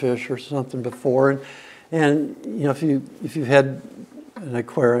goldfish or something before, and you know, if you've had an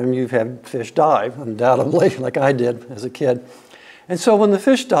aquarium, you've had fish die, undoubtedly, like I did as a kid. And so when the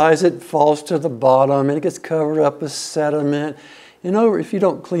fish dies, it falls to the bottom and it gets covered up with sediment. And if you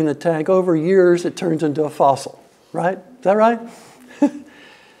don't clean the tank, over years it turns into a fossil, right? Is that right?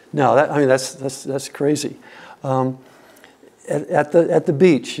 No, that's crazy. At the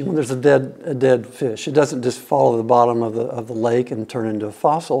beach, when there's a dead fish, it doesn't just fall to the bottom of the lake and turn into a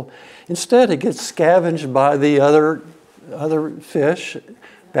fossil. Instead, it gets scavenged by the other fish,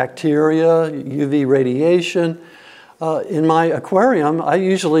 bacteria, UV radiation. In my aquarium, I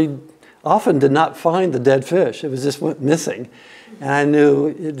often did not find the dead fish. It was just went missing. And I knew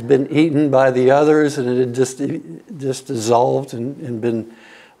it had been eaten by the others and it had just dissolved and been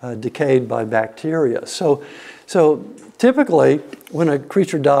decayed by bacteria. So typically, when a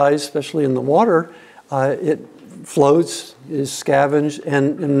creature dies, especially in the water, it floats, is scavenged,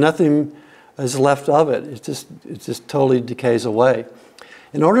 and nothing is left of it. It just totally decays away.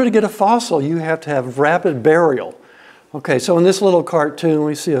 In order to get a fossil, you have to have rapid burial. Okay, so in this little cartoon,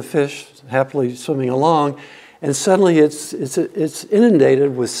 we see a fish happily swimming along, and suddenly it's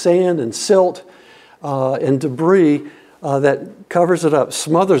inundated with sand and silt and debris that covers it up,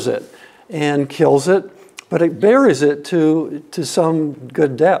 smothers it, and kills it, but it buries it to some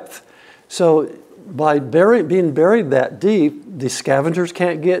good depth. So by being buried that deep, the scavengers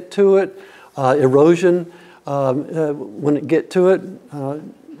can't get to it, erosion wouldn't get to it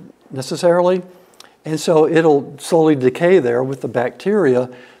necessarily, and so it'll slowly decay there with the bacteria,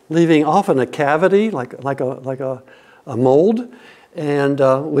 leaving often a cavity like a mold, and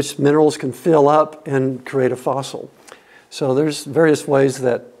which minerals can fill up and create a fossil. So there's various ways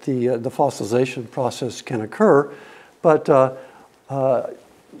that the fossilization process can occur, but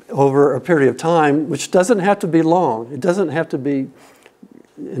over a period of time, which doesn't have to be long. It doesn't have to be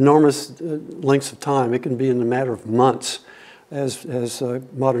enormous lengths of time. It can be in a matter of months, as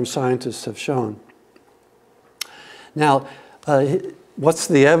modern scientists have shown. Now, what's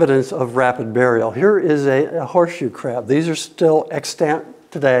the evidence of rapid burial? Here is a horseshoe crab. These are still extant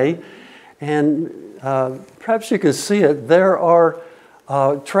today, and perhaps you can see it. There are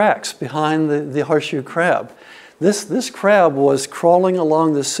tracks behind the horseshoe crab. This crab was crawling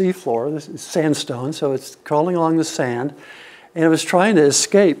along the seafloor. This is sandstone, so it's crawling along the sand, and it was trying to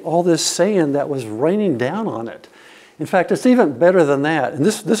escape all this sand that was raining down on it. In fact, it's even better than that. And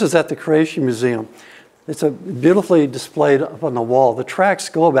this is at the Creation Museum. It's beautifully displayed up on the wall. The tracks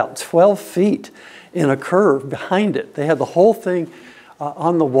go about 12 feet in a curve behind it. They had the whole thing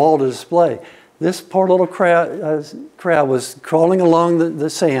on the wall to display. This poor little crab was crawling along the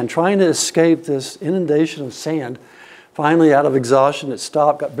sand, trying to escape this inundation of sand. Finally, out of exhaustion, it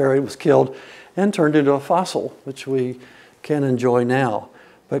stopped, got buried, was killed, and turned into a fossil, which we can enjoy now.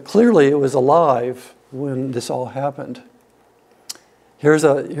 But clearly, it was alive when this all happened. I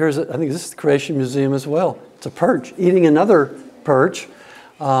think this is the Creation Museum as well. It's a perch eating another perch.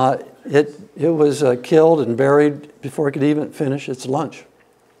 It was killed and buried before it could even finish its lunch.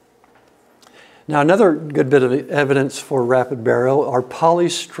 Now, another good bit of evidence for rapid burial are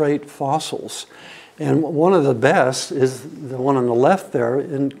polystrate fossils. And one of the best is the one on the left there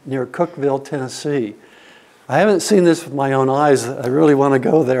near Cookeville, Tennessee. I haven't seen this with my own eyes. I really want to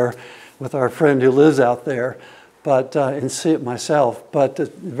go there with our friend who lives out there, and see it myself. But it's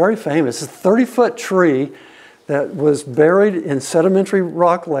very famous. It's a 30-foot tree that was buried in sedimentary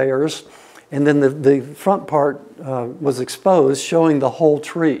rock layers, and then the front part was exposed, showing the whole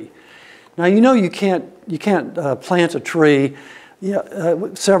tree. Now you can't plant a tree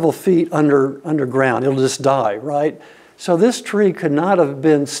several feet underground. It'll just die, right? So this tree could not have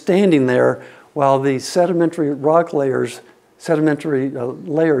been standing there while the sedimentary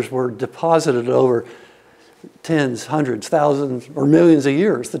layers were deposited over tens, hundreds, thousands, or millions of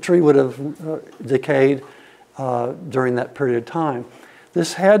years. The tree would have decayed during that period of time.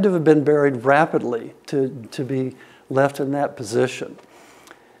 This had to have been buried rapidly to be left in that position.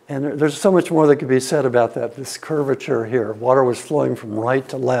 And there's so much more that could be said about that, this curvature here. Water was flowing from right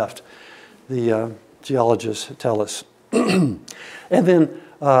to left, the geologists tell us. And then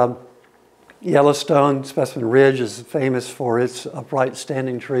Yellowstone Specimen Ridge is famous for its upright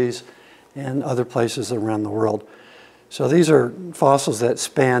standing trees and other places around the world. So these are fossils that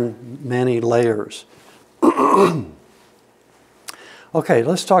span many layers. Okay,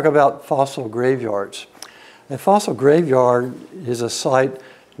 let's talk about fossil graveyards. A fossil graveyard is a site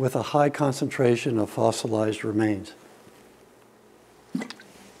with a high concentration of fossilized remains.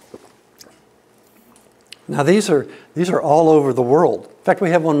 Now these are all over the world. In fact, we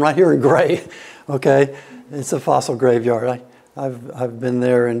have one right here in Gray. Okay, it's a fossil graveyard. I've been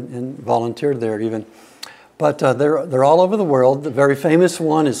there and volunteered there even. But they're all over the world. The very famous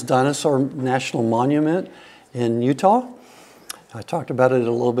one is Dinosaur National Monument in Utah. I talked about it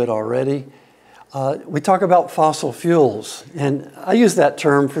a little bit already. We talk about fossil fuels, and I used that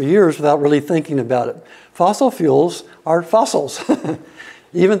term for years without really thinking about it. Fossil fuels are fossils.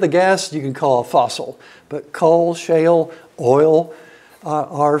 Even the gas you can call a fossil, but coal, shale, oil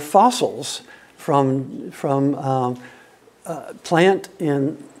are fossils from plant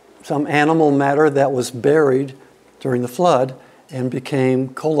in some animal matter that was buried during the flood and became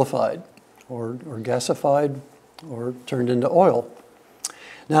coalified or gasified or turned into oil.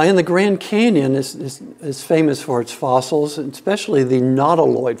 Now in the Grand Canyon is famous for its fossils, especially the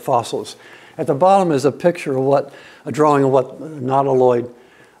nautiloid fossils. At the bottom is a picture of a drawing of what nautiloid,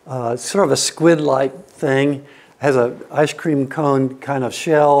 sort of a squid-like thing, has an ice cream cone kind of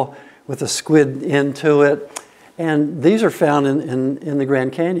shell with a squid into it. And these are found in the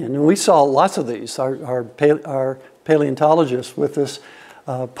Grand Canyon. And we saw lots of these. Our paleontologists with us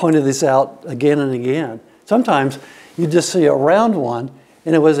pointed these out again and again. Sometimes you just see a round one,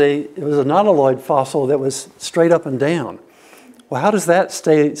 and it was a nautiloid fossil that was straight up and down. Well, how does that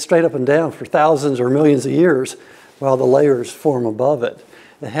stay straight up and down for thousands or millions of years while the layers form above it?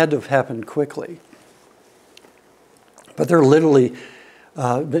 It had to have happened quickly. But there are literally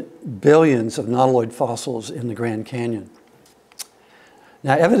billions of nautiloid fossils in the Grand Canyon.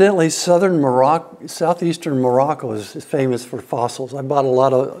 Now, evidently, southeastern Morocco is famous for fossils. I bought a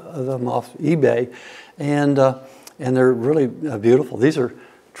lot of them off eBay, and they're really beautiful. These are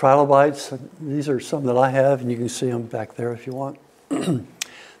trilobites. These are some that I have, and you can see them back there if you want.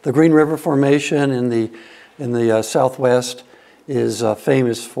 The Green River Formation in the southwest is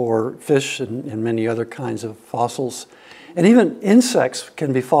famous for fish and many other kinds of fossils. And even insects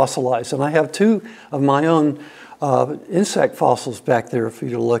can be fossilized. And I have two of my own insect fossils back there for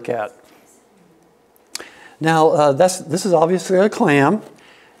you to look at. Now, this is obviously a clam.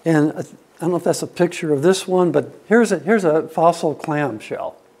 And I don't know if that's a picture of this one, but here's a fossil clam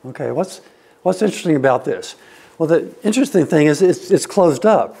shell. Okay, what's interesting about this? Well, the interesting thing is it's closed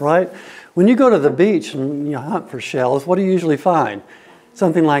up, right? When you go to the beach and you hunt for shells, what do you usually find?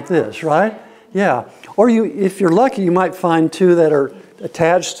 Something like this, right? Yeah. Or if you're lucky, you might find two that are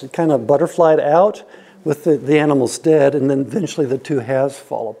attached, kind of butterflied out with the animals dead, and then eventually the two halves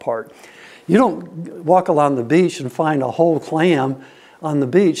fall apart. You don't walk along the beach and find a whole clam on the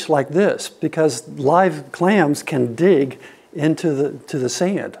beach like this, because live clams can dig into the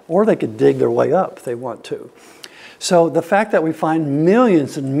sand, or they could dig their way up if they want to. So the fact that we find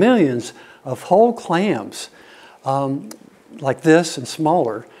millions and millions of whole clams like this and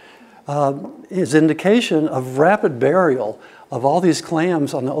smaller is indication of rapid burial of all these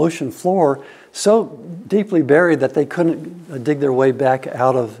clams on the ocean floor, so deeply buried that they couldn't dig their way back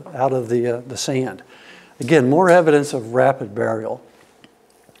out of the sand. Again, more evidence of rapid burial.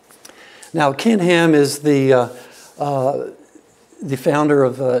 Now, Ken Ham is the founder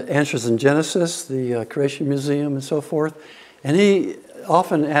of Answers in Genesis, the Creation Museum and so forth, and he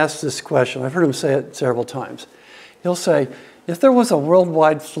often asks this question. I've heard him say it several times. He'll say, if there was a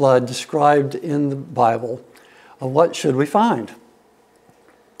worldwide flood described in the Bible, what should we find?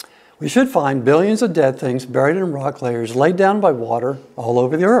 We should find billions of dead things buried in rock layers laid down by water all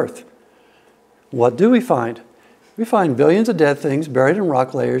over the earth. What do we find? We find billions of dead things buried in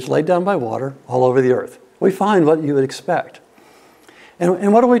rock layers laid down by water all over the earth. We find what you would expect.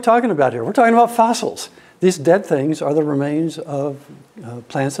 And what are we talking about here? We're talking about fossils. These dead things are the remains of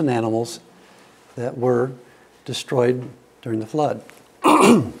plants and animals that were destroyed during the flood.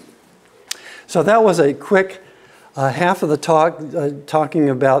 So that was a quick half of the talk, talking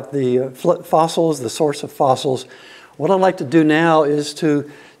about the fossils, the source of fossils. What I'd like to do now is to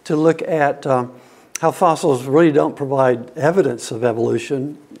look at how fossils really don't provide evidence of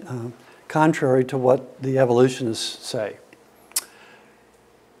evolution, contrary to what the evolutionists say.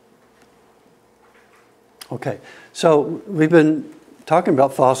 Okay, so we've been talking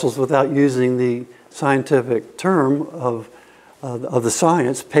about fossils without using the scientific term of the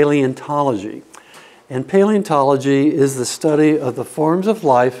science, paleontology. And paleontology is the study of the forms of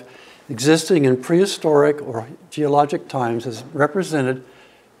life existing in prehistoric or geologic times as represented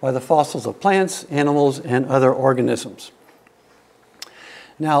by the fossils of plants, animals, and other organisms.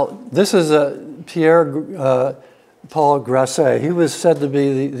 Now, this is Pierre Paul Grasset. He was said to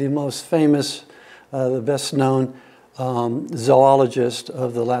be the most famous, the best known zoologist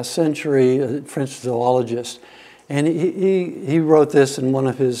of the last century, a French zoologist. And he wrote this in one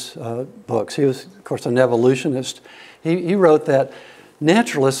of his books. He was, of course, an evolutionist. He wrote that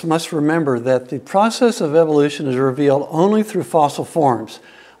naturalists must remember that the process of evolution is revealed only through fossil forms.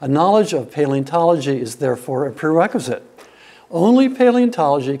 A knowledge of paleontology is therefore a prerequisite. Only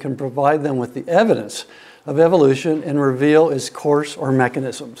paleontology can provide them with the evidence of evolution and reveal its course or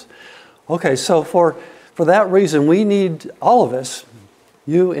mechanisms. Okay, so for that reason, we need, all of us,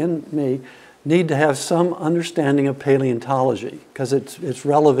 you and me, need to have some understanding of paleontology because it's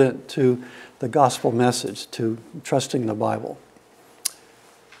relevant to the gospel message, to trusting the Bible.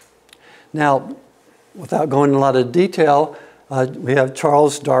 Now, without going into a lot of detail, we have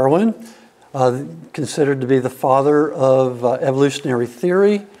Charles Darwin, considered to be the father of evolutionary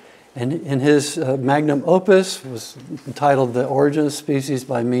theory, and in his magnum opus was entitled The Origin of Species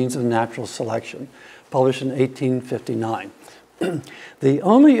by Means of Natural Selection, published in 1859. The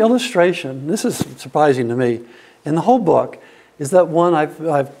only illustration, this is surprising to me, in the whole book is that one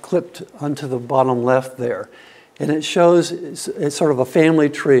I've clipped onto the bottom left there. And it shows it's sort of a family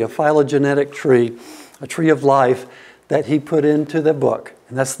tree, a phylogenetic tree, a tree of life that he put into the book.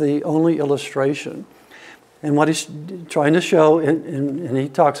 And that's the only illustration. And what he's trying to show, and he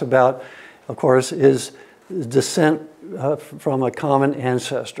talks about, of course, is descent from a common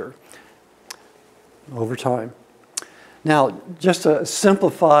ancestor over time. Now, just a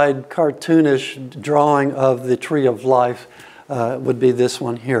simplified, cartoonish drawing of the tree of life would be this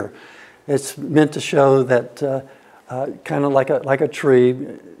one here. It's meant to show that kind of like a tree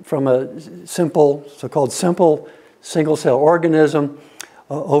from a simple, so-called simple single-cell organism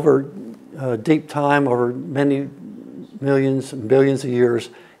over deep time, over many millions and billions of years,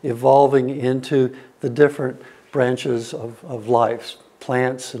 evolving into the different branches of life,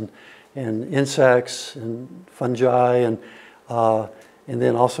 plants and insects and fungi, and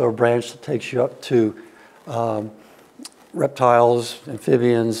then also a branch that takes you up to reptiles,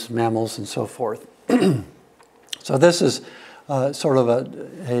 amphibians, mammals, and so forth. So this is sort of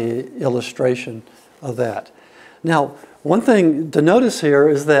a illustration of that. Now, one thing to notice here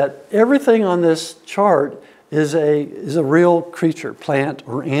is that everything on this chart is a real creature, plant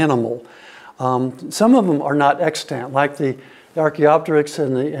or animal. Some of them are not extant, like the Archaeopteryx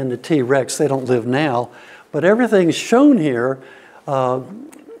and the T-Rex. They don't live now, but everything shown here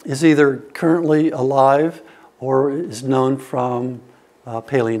is either currently alive or is known from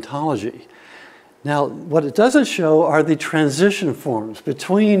paleontology. Now, what it doesn't show are the transition forms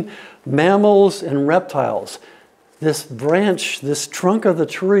between mammals and reptiles. This branch, this trunk of the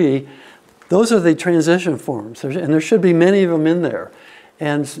tree, those are the transition forms. And there should be many of them in there.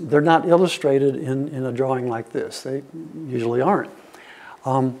 And they're not illustrated in a drawing like this. They usually aren't.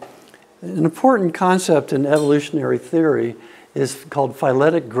 An important concept in evolutionary theory is called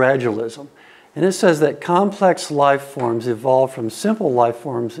phyletic gradualism. And it says that complex life forms evolve from simple life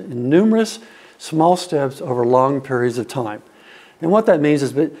forms in numerous small steps over long periods of time. And what that means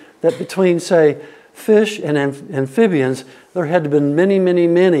is that between, say, fish and amphibians, there had to have been many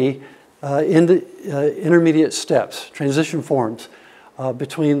intermediate steps, transition forms,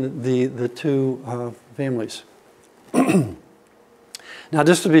 between the two families. Now,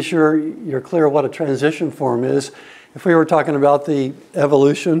 just to be sure you're clear what a transition form is, if we were talking about the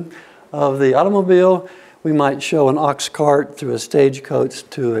evolution of the automobile, we might show an ox cart through a stagecoach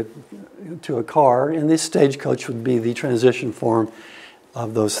to a car, and this stagecoach would be the transition form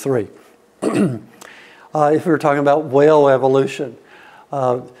of those three. If we were talking about whale evolution,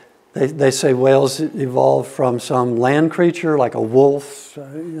 they say whales evolved from some land creature like a wolf.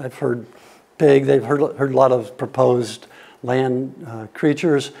 I've heard pig. They've heard a lot of proposed land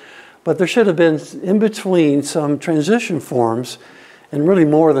creatures. But there should have been in between some transition forms, and really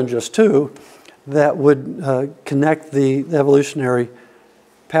more than just two, that would connect the evolutionary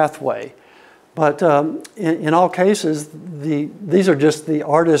pathway. But in all cases, these are just the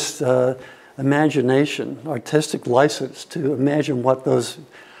artist's imagination, artistic license to imagine what those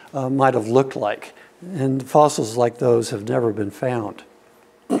might have looked like. And fossils like those have never been found.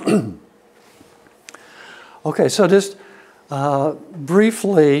 Okay, so just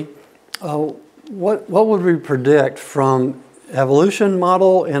briefly, what would we predict from evolution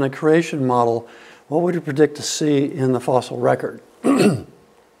model and a creation model? What would we predict to see in the fossil record?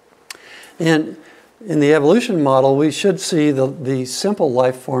 And in the evolution model, we should see the simple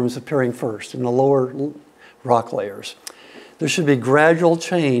life forms appearing first in the lower rock layers. there should be gradual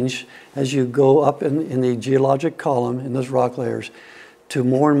change as you go up in the geologic column in those rock layers to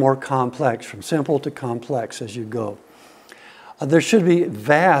more and more complex, from simple to complex as you go. There should be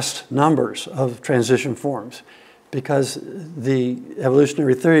vast numbers of transition forms because the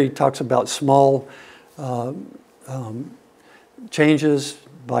evolutionary theory talks about small changes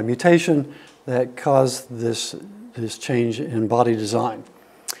by mutation that cause this change in body design.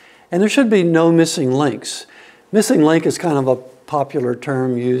 And there should be no missing links. Missing link is kind of a popular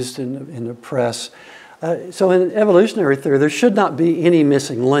term used in the press. So in evolutionary theory, there should not be any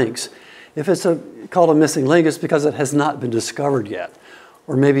missing links. If it's called a missing link, it's because it has not been discovered yet.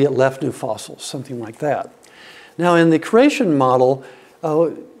 Or maybe it left new fossils, something like that. Now in the creation model,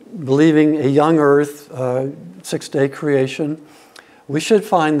 believing a young Earth, 6-day creation, we should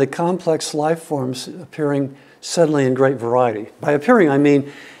find the complex life forms appearing suddenly in great variety. By appearing, I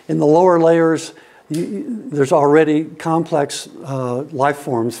mean in the lower layers, there's already complex life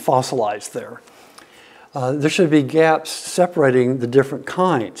forms fossilized there. There should be gaps separating the different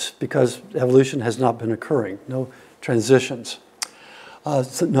kinds because evolution has not been occurring, no transitions.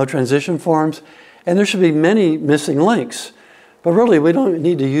 So no transition forms, and there should be many missing links. But really, we don't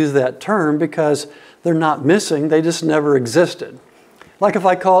need to use that term because they're not missing, they just never existed. Like if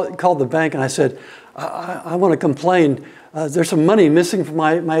I called the bank and I said, I want to complain, there's some money missing from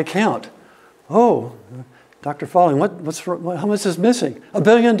my account. Oh, Dr. Falling, how much is missing? $1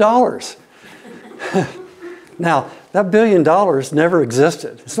 billion. Now, that $1 billion never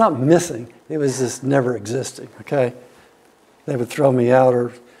existed. It's not missing, it was just never existing, okay? They would throw me out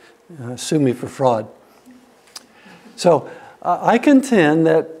or sue me for fraud. So I contend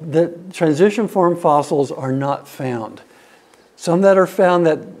that transition form fossils are not found. Some that are found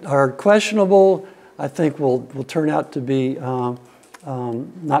that are questionable, I think will turn out to be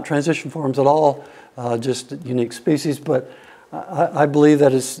not transition forms at all, just unique species, but I believe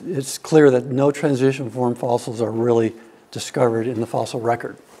that it's clear that no transition form fossils are really discovered in the fossil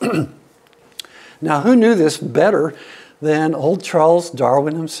record. Now, who knew this better than old Charles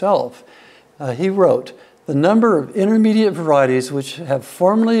Darwin himself? He wrote, "The number of intermediate varieties which have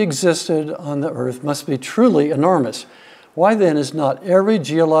formerly existed on the earth must be truly enormous. Why then is not every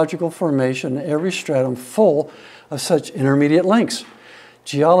geological formation, every stratum full of such intermediate links?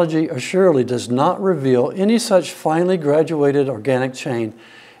 Geology assuredly does not reveal any such finely graduated organic chain,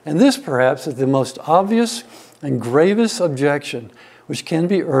 and this perhaps is the most obvious and gravest objection which can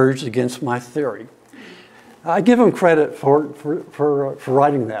be urged against my theory." I give him credit for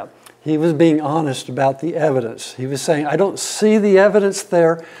writing that. He was being honest about the evidence. He was saying, I don't see the evidence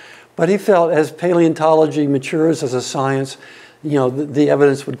there, but he felt as paleontology matures as a science, you know, the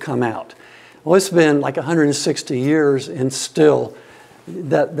evidence would come out. Well, it's been like 160 years, and still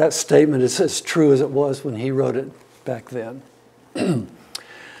that statement is as true as it was when he wrote it back then.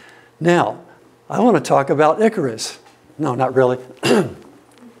 Now, I want to talk about Icarus. No, not really.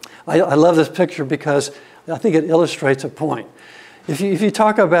 I love this picture because I think it illustrates a point. If you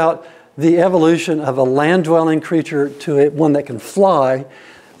talk about the evolution of a land-dwelling creature to one that can fly,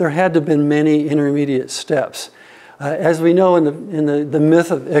 there had to have been many intermediate steps. As we know in the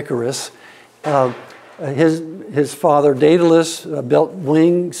myth of Icarus, his father Daedalus built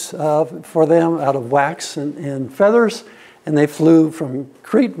wings for them out of wax and feathers, and they flew from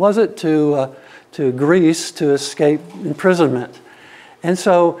Crete, was it, to Greece to escape imprisonment. And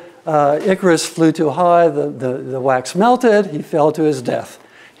so Icarus flew too high, the wax melted, he fell to his death.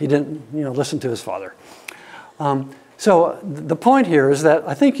 He didn't, listen to his father. So the point here is that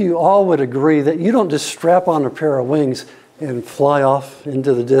I think you all would agree that you don't just strap on a pair of wings and fly off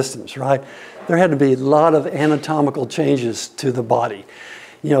into the distance, right? There had to be a lot of anatomical changes to the body.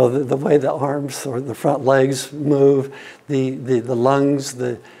 The way the arms or the front legs move, the lungs,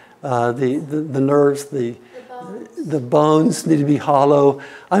 the nerves, the bones need to be hollow.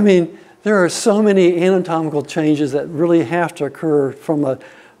 I mean, there are so many anatomical changes that really have to occur from a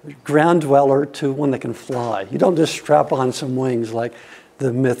ground dweller to one that can fly. You don't just strap on some wings like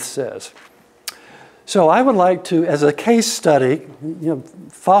the myth says. So I would like to, as a case study,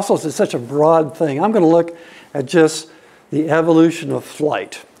 fossils is such a broad thing. I'm going to look at just the evolution of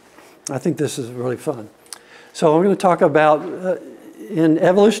flight. I think this is really fun. So I'm going to talk about, in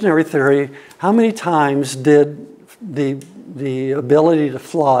evolutionary theory, how many times did the ability to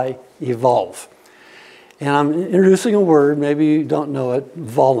fly evolve? And I'm introducing a word, maybe you don't know it,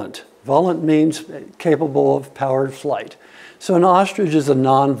 volant. Volant means capable of powered flight. So an ostrich is a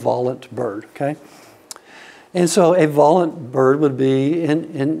non-volant bird, okay? And so a volant bird would be,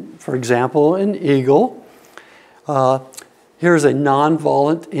 for example, an eagle. Here's a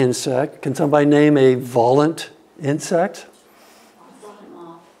non-volant insect. Can somebody name a volant insect?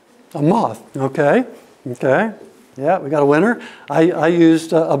 A moth, okay, okay. Yeah, we got a winner. I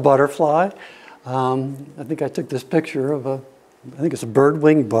used a butterfly. I think I took this picture of I think it's a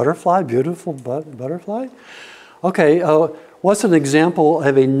bird-winged butterfly, beautiful butterfly. Okay, what's an example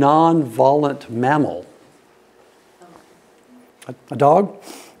of a non-volant mammal? A dog?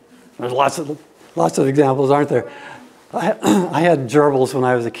 There's lots of examples, aren't there? I had gerbils when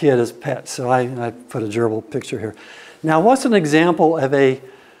I was a kid as pets, so I put a gerbil picture here. Now, what's an example of a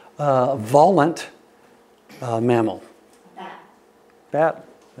volant mammal? Bat.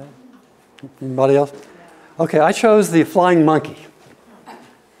 Anybody else? Okay, I chose the flying monkey.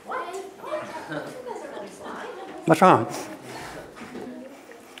 What's wrong?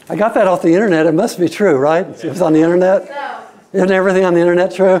 I got that off the internet. It must be true, right? It was on the internet? No. Isn't everything on the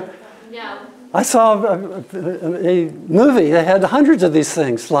internet true? No. I saw a movie that had hundreds of these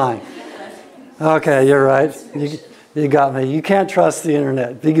things flying. Okay, you're right. You got me. You can't trust the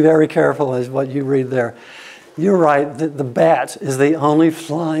internet. Be very careful as what you read there. You're right. The bat is the only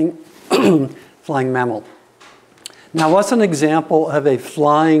flying mammal. Now, what's an example of a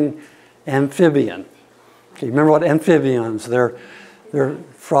flying amphibian? Okay, remember what amphibians? They're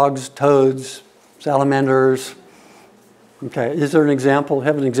frogs, toads, salamanders. Okay, is there an example?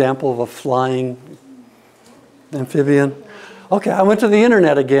 Have an example of a flying amphibian? Okay, I went to the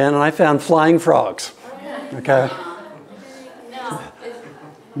internet again and I found flying frogs. Okay.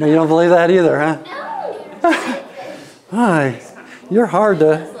 No, you don't believe that either, huh? Hi, you're hard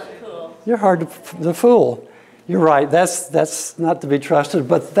to fool. You're right. That's not to be trusted,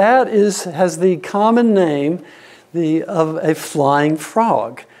 but that has the common name of a flying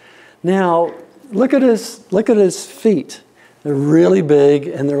frog. Now, look at his feet. They're really big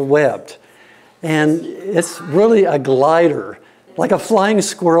and they're webbed. And it's really a glider. Like a flying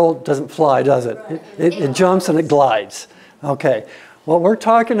squirrel doesn't fly, does it? It jumps and it glides. Okay. What we're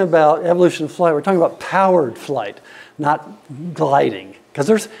talking about, evolution of flight, we're talking about powered flight, not gliding.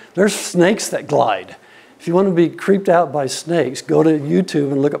 Because there's snakes that glide. If you want to be creeped out by snakes, go to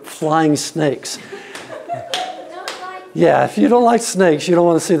YouTube and look up flying snakes. Yeah, if you don't like snakes, you don't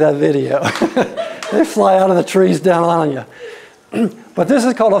want to see that video. They fly out of the trees down on you. But this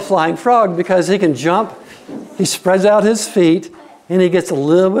is called a flying frog because he can jump, he spreads out his feet, and he gets a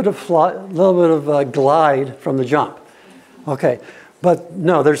little bit of glide from the jump. Okay, but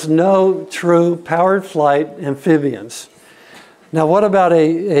no, there's no true powered flight amphibians. Now, what about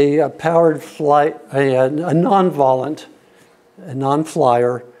a powered flight, a non-volant, a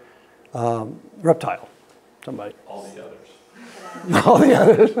non-flyer reptile? Somebody. All the others. All the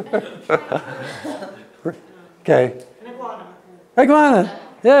others. Okay. An iguana. Iguana.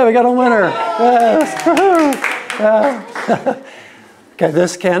 Yeah, we got a winner. Yes. Okay,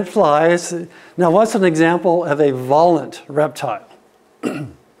 this can't fly. Now, what's an example of a volant reptile?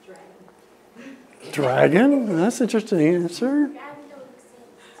 Dragon? That's an interesting answer.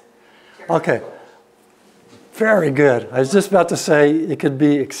 Okay. Very good. I was just about to say it could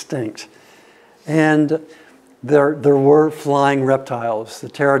be extinct. And there were flying reptiles, the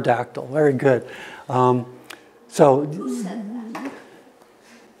pterodactyl. Very good.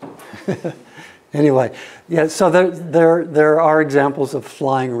 Anyway, yeah, so there are examples of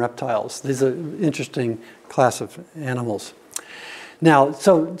flying reptiles. These are interesting class of animals. Now,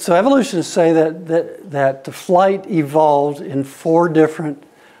 so evolutionists say that the flight evolved in 4 different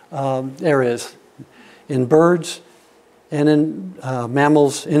areas, in birds and in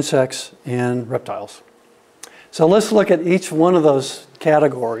mammals, insects, and reptiles. So let's look at each one of those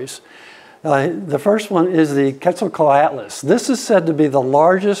categories. The first one is the Quetzalcoatlus. This is said to be the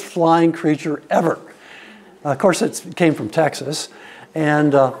largest flying creature ever. Of course, it came from Texas,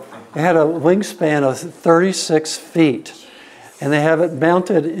 and it had a wingspan of 36 feet. And they have it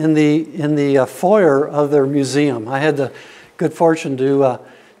mounted in the foyer of their museum. I had the good fortune to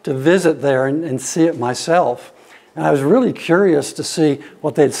visit there and see it myself. And I was really curious to see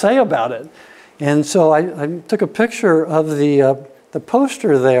what they'd say about it. And so I took a picture of the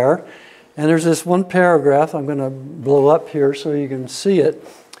poster there. And there's this one paragraph I'm going to blow up here so you can see it.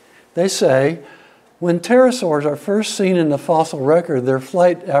 They say, when pterosaurs are first seen in the fossil record, their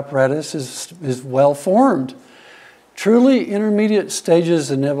flight apparatus is well formed. Truly intermediate stages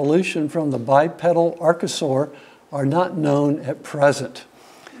in evolution from the bipedal archosaur are not known at present.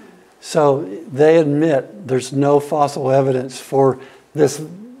 So they admit there's no fossil evidence for this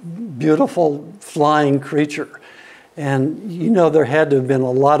beautiful flying creature. And you know there had to have been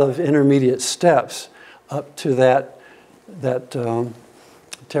a lot of intermediate steps up to that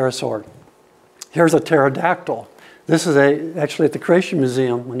pterosaur. Here's a pterodactyl. This is actually at the Creation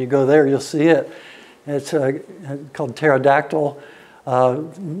Museum. When you go there, you'll see it. It's called pterodactyl.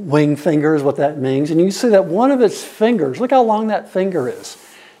 wing fingers, what that means. And you see that one of its fingers, look how long that finger is.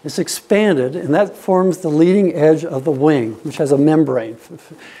 It's expanded, and that forms the leading edge of the wing, which has a membrane,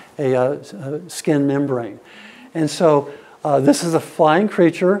 a skin membrane. And so this is a flying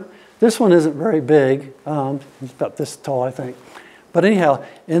creature. This one isn't very big. It's about this tall, I think. But anyhow,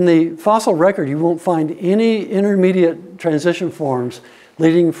 in the fossil record, you won't find any intermediate transition forms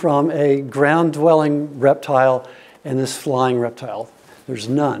leading from a ground-dwelling reptile and this flying reptile. There's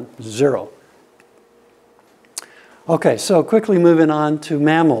none, zero. Okay, so quickly moving on to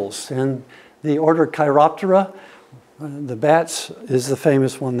mammals. And the order Chiroptera, the bats, is the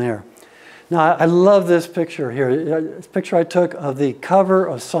famous one there. Now, I love this picture here. It's a picture I took of the cover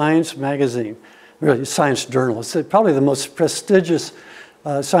of Science magazine, really Science journal. It's probably the most prestigious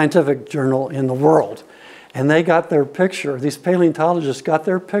scientific journal in the world. And they got their picture, these paleontologists got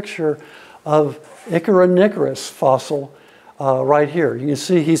their picture of Icaronicorus fossil right here. You can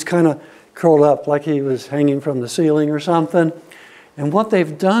see he's kind of curled up like he was hanging from the ceiling or something. And what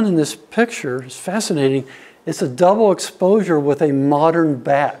they've done in this picture is fascinating. It's a double exposure with a modern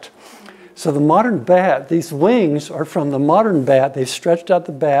bat. So the modern bat, these wings are from the modern bat. They stretched out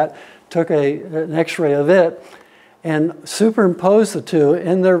the bat, took an x-ray of it, and superimposed the two.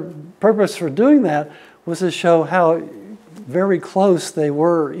 And their purpose for doing that was to show how very close they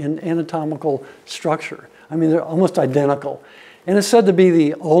were in anatomical structure. I mean, they're almost identical. And it's said to be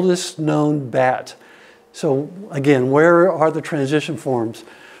the oldest known bat. So again, where are the transition forms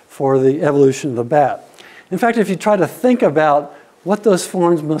for the evolution of the bat? In fact, if you try to think about what those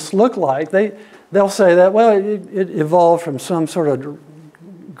forms must look like, they'll say that, well, it evolved from some sort of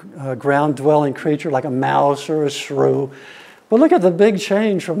ground-dwelling creature like a mouse or a shrew. But look at the big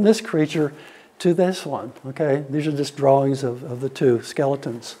change from this creature to this one, okay? These are just drawings of the two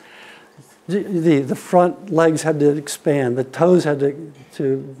skeletons. The front legs had to expand. The toes had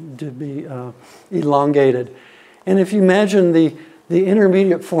to be elongated. And if you imagine the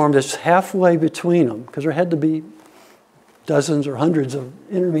intermediate form that's halfway between them, because there had to be dozens or hundreds of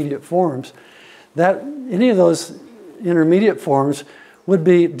intermediate forms, that any of those intermediate forms would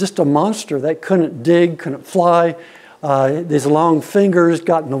be just a monster that couldn't dig, couldn't fly. These long fingers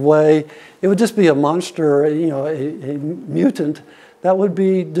got in the way. It would just be a monster, you know, a mutant that would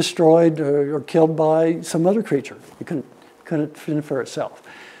be destroyed or killed by some other creature. It couldn't fend for itself.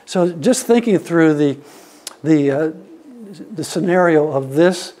 So just thinking through the scenario of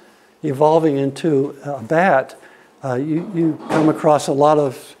this evolving into a bat, you come across a lot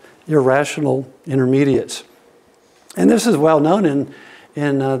of irrational intermediates. And this is well known in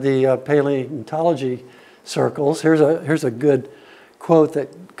the paleontology circles. Here's a good quote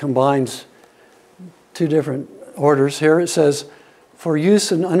that combines two different orders here. It says, "For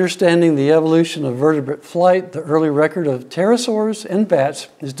use in understanding the evolution of vertebrate flight, the early record of pterosaurs and bats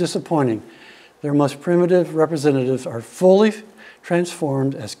is disappointing. Their most primitive representatives are fully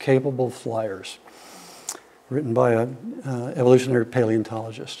transformed as capable flyers." Written by an evolutionary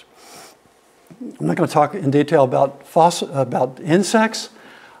paleontologist. I'm not going to talk in detail about insects.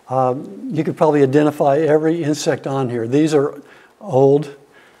 You could probably identify every insect on here. These are old.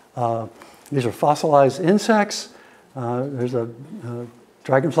 These are fossilized insects. There's a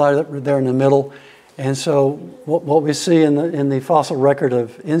dragonfly there in the middle. And so what we see in the fossil record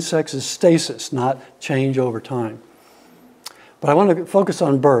of insects is stasis, not change over time. But I want to focus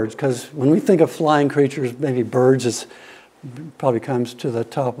on birds, because when we think of flying creatures, maybe birds probably comes to the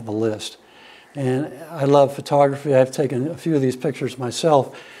top of the list. And I love photography. I've taken a few of these pictures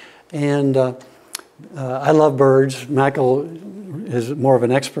myself. And I love birds. Michael is more of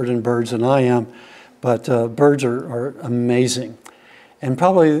an expert in birds than I am. But birds are amazing. And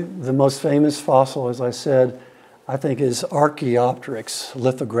probably the most famous fossil, as I said, I think is Archaeopteryx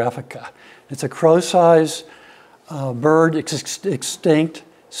lithographica. It's a crow-sized bird, extinct,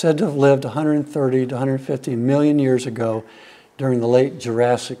 said to have lived 130 to 150 million years ago during the late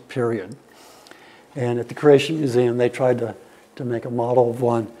Jurassic period. And at the Creation Museum, they tried to make a model of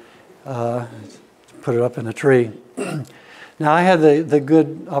one, put it up in a tree. Now, I had the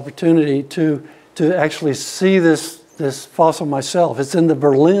good opportunity to actually see this fossil myself. It's in the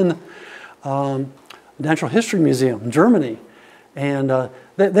Berlin Natural History Museum in Germany. And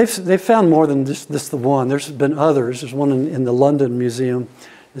they've found more than this the one. There's been others. There's one in the London Museum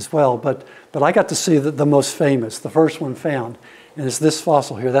as well. But I got to see the most famous, the first one found. And it's this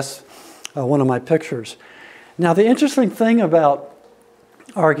fossil here. That's one of my pictures. Now, the interesting thing about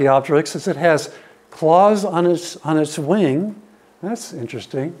Archaeopteryx is it has claws on its wing. That's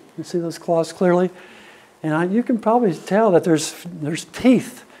interesting. You see those claws clearly? And you can probably tell that there's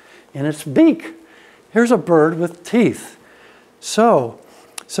teeth in its beak. Here's a bird with teeth. So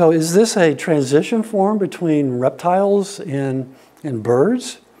is this a transition form between reptiles and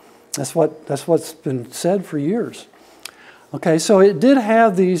birds? That's what's been said for years. Okay, so it did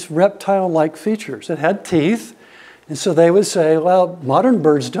have these reptile-like features. It had teeth, and so they would say, well, modern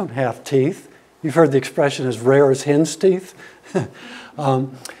birds don't have teeth. You've heard the expression as rare as hen's teeth.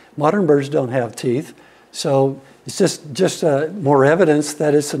 Modern birds don't have teeth, so it's just more evidence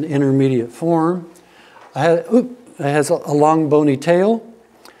that it's an intermediate form. It has a long bony tail,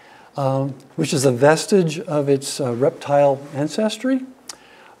 which is a vestige of its reptile ancestry.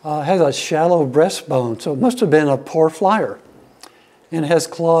 Has a shallow breastbone, so it must have been a poor flyer. And it has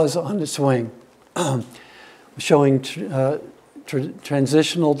claws on its wing, showing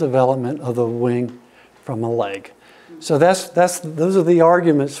transitional development of the wing from a leg. So those are the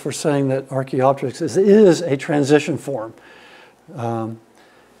arguments for saying that Archaeopteryx is a transition form,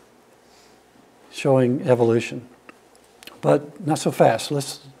 showing evolution. But not so fast.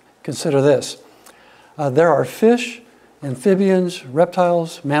 Let's consider this. There are fish, amphibians,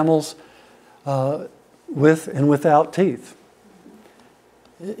 reptiles, mammals with and without teeth.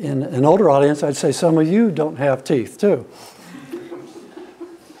 In an older audience, I'd say some of you don't have teeth too.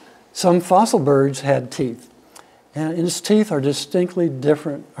 Some fossil birds had teeth, and its teeth are distinctly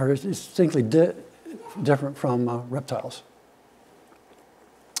different, different from reptiles.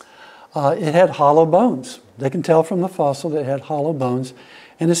 It had hollow bones. They can tell from the fossil that it had hollow bones,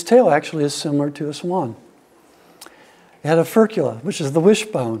 and its tail actually is similar to a swan. It had a furcula, which is the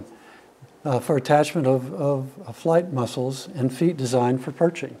wishbone for attachment of flight muscles, and feet designed for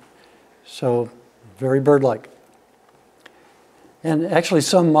perching. So very bird-like. And actually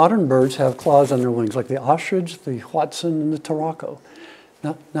some modern birds have claws on their wings, like the ostrich, the Watson, and the Turaco.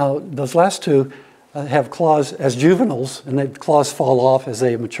 Now those last two have claws as juveniles, and the claws fall off as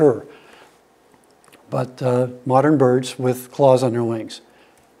they mature. But modern birds with claws on their wings.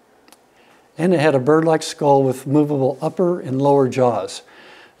 And it had a bird-like skull with movable upper and lower jaws.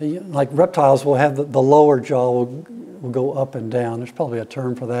 Like reptiles will have the lower jaw will go up and down. There's probably a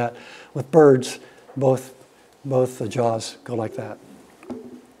term for that. With birds, both the jaws go like that.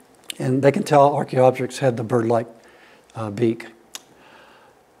 And they can tell Archaeopteryx had the bird-like beak.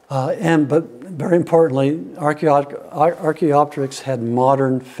 But very importantly, Archaeopteryx had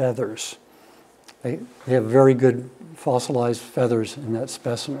modern feathers. They have very good fossilized feathers in that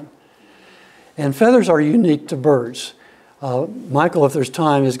specimen. And feathers are unique to birds. Michael, if there's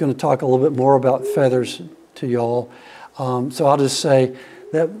time, is going to talk a little bit more about feathers to y'all. So I'll just say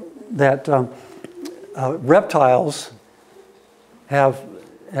that reptiles have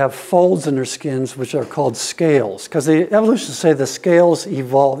folds in their skins which are called scales, because the evolutionists say the scales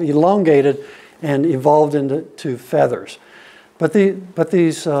elongated and evolved into feathers. But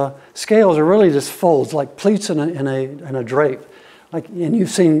these scales are really just folds, like pleats in a drape. And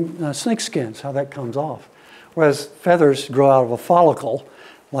you've seen snake skins, how that comes off. Whereas feathers grow out of a follicle,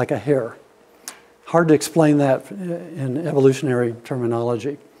 like a hair. Hard to explain that in evolutionary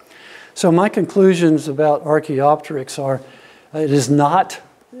terminology. So my conclusions about Archaeopteryx are, it is not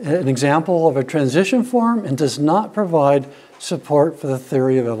an example of a transition form and does not provide support for the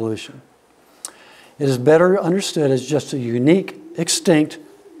theory of evolution. It is better understood as just a unique, extinct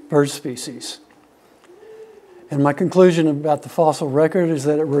bird species. And my conclusion about the fossil record is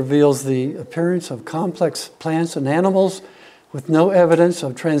that it reveals the appearance of complex plants and animals with no evidence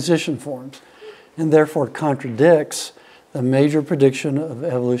of transition forms, and therefore contradicts the major prediction of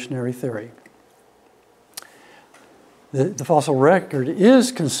evolutionary theory. The fossil record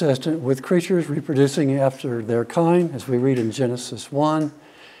is consistent with creatures reproducing after their kind, as we read in Genesis 1,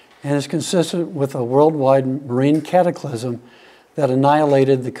 and is consistent with a worldwide marine cataclysm that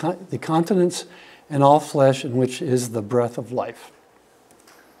annihilated the continents and all flesh, in which is the breath of life.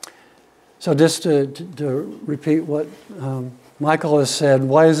 So just to repeat what Michael has said,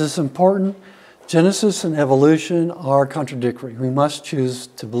 why is this important? Genesis and evolution are contradictory. We must choose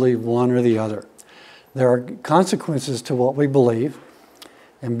to believe one or the other. There are consequences to what we believe,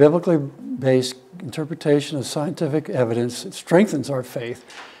 and biblically based interpretation of scientific evidence strengthens our faith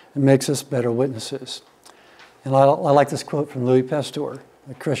and makes us better witnesses. And I like this quote from Louis Pasteur,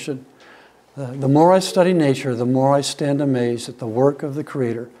 a Christian. The more I study nature, the more I stand amazed at the work of the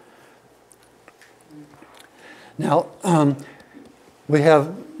Creator. Now, we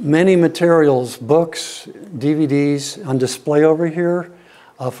have many materials, books, DVDs on display over here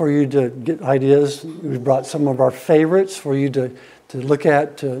for you to get ideas. We brought some of our favorites for you to look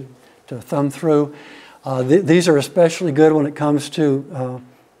at, to thumb through. These are especially good when it comes to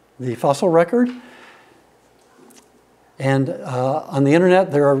the fossil record. And on the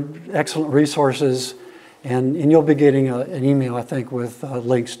internet, there are excellent resources. And you'll be getting an email, I think, with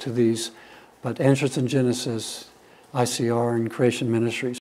links to these. But Answers in Genesis, ICR, and Creation Ministries.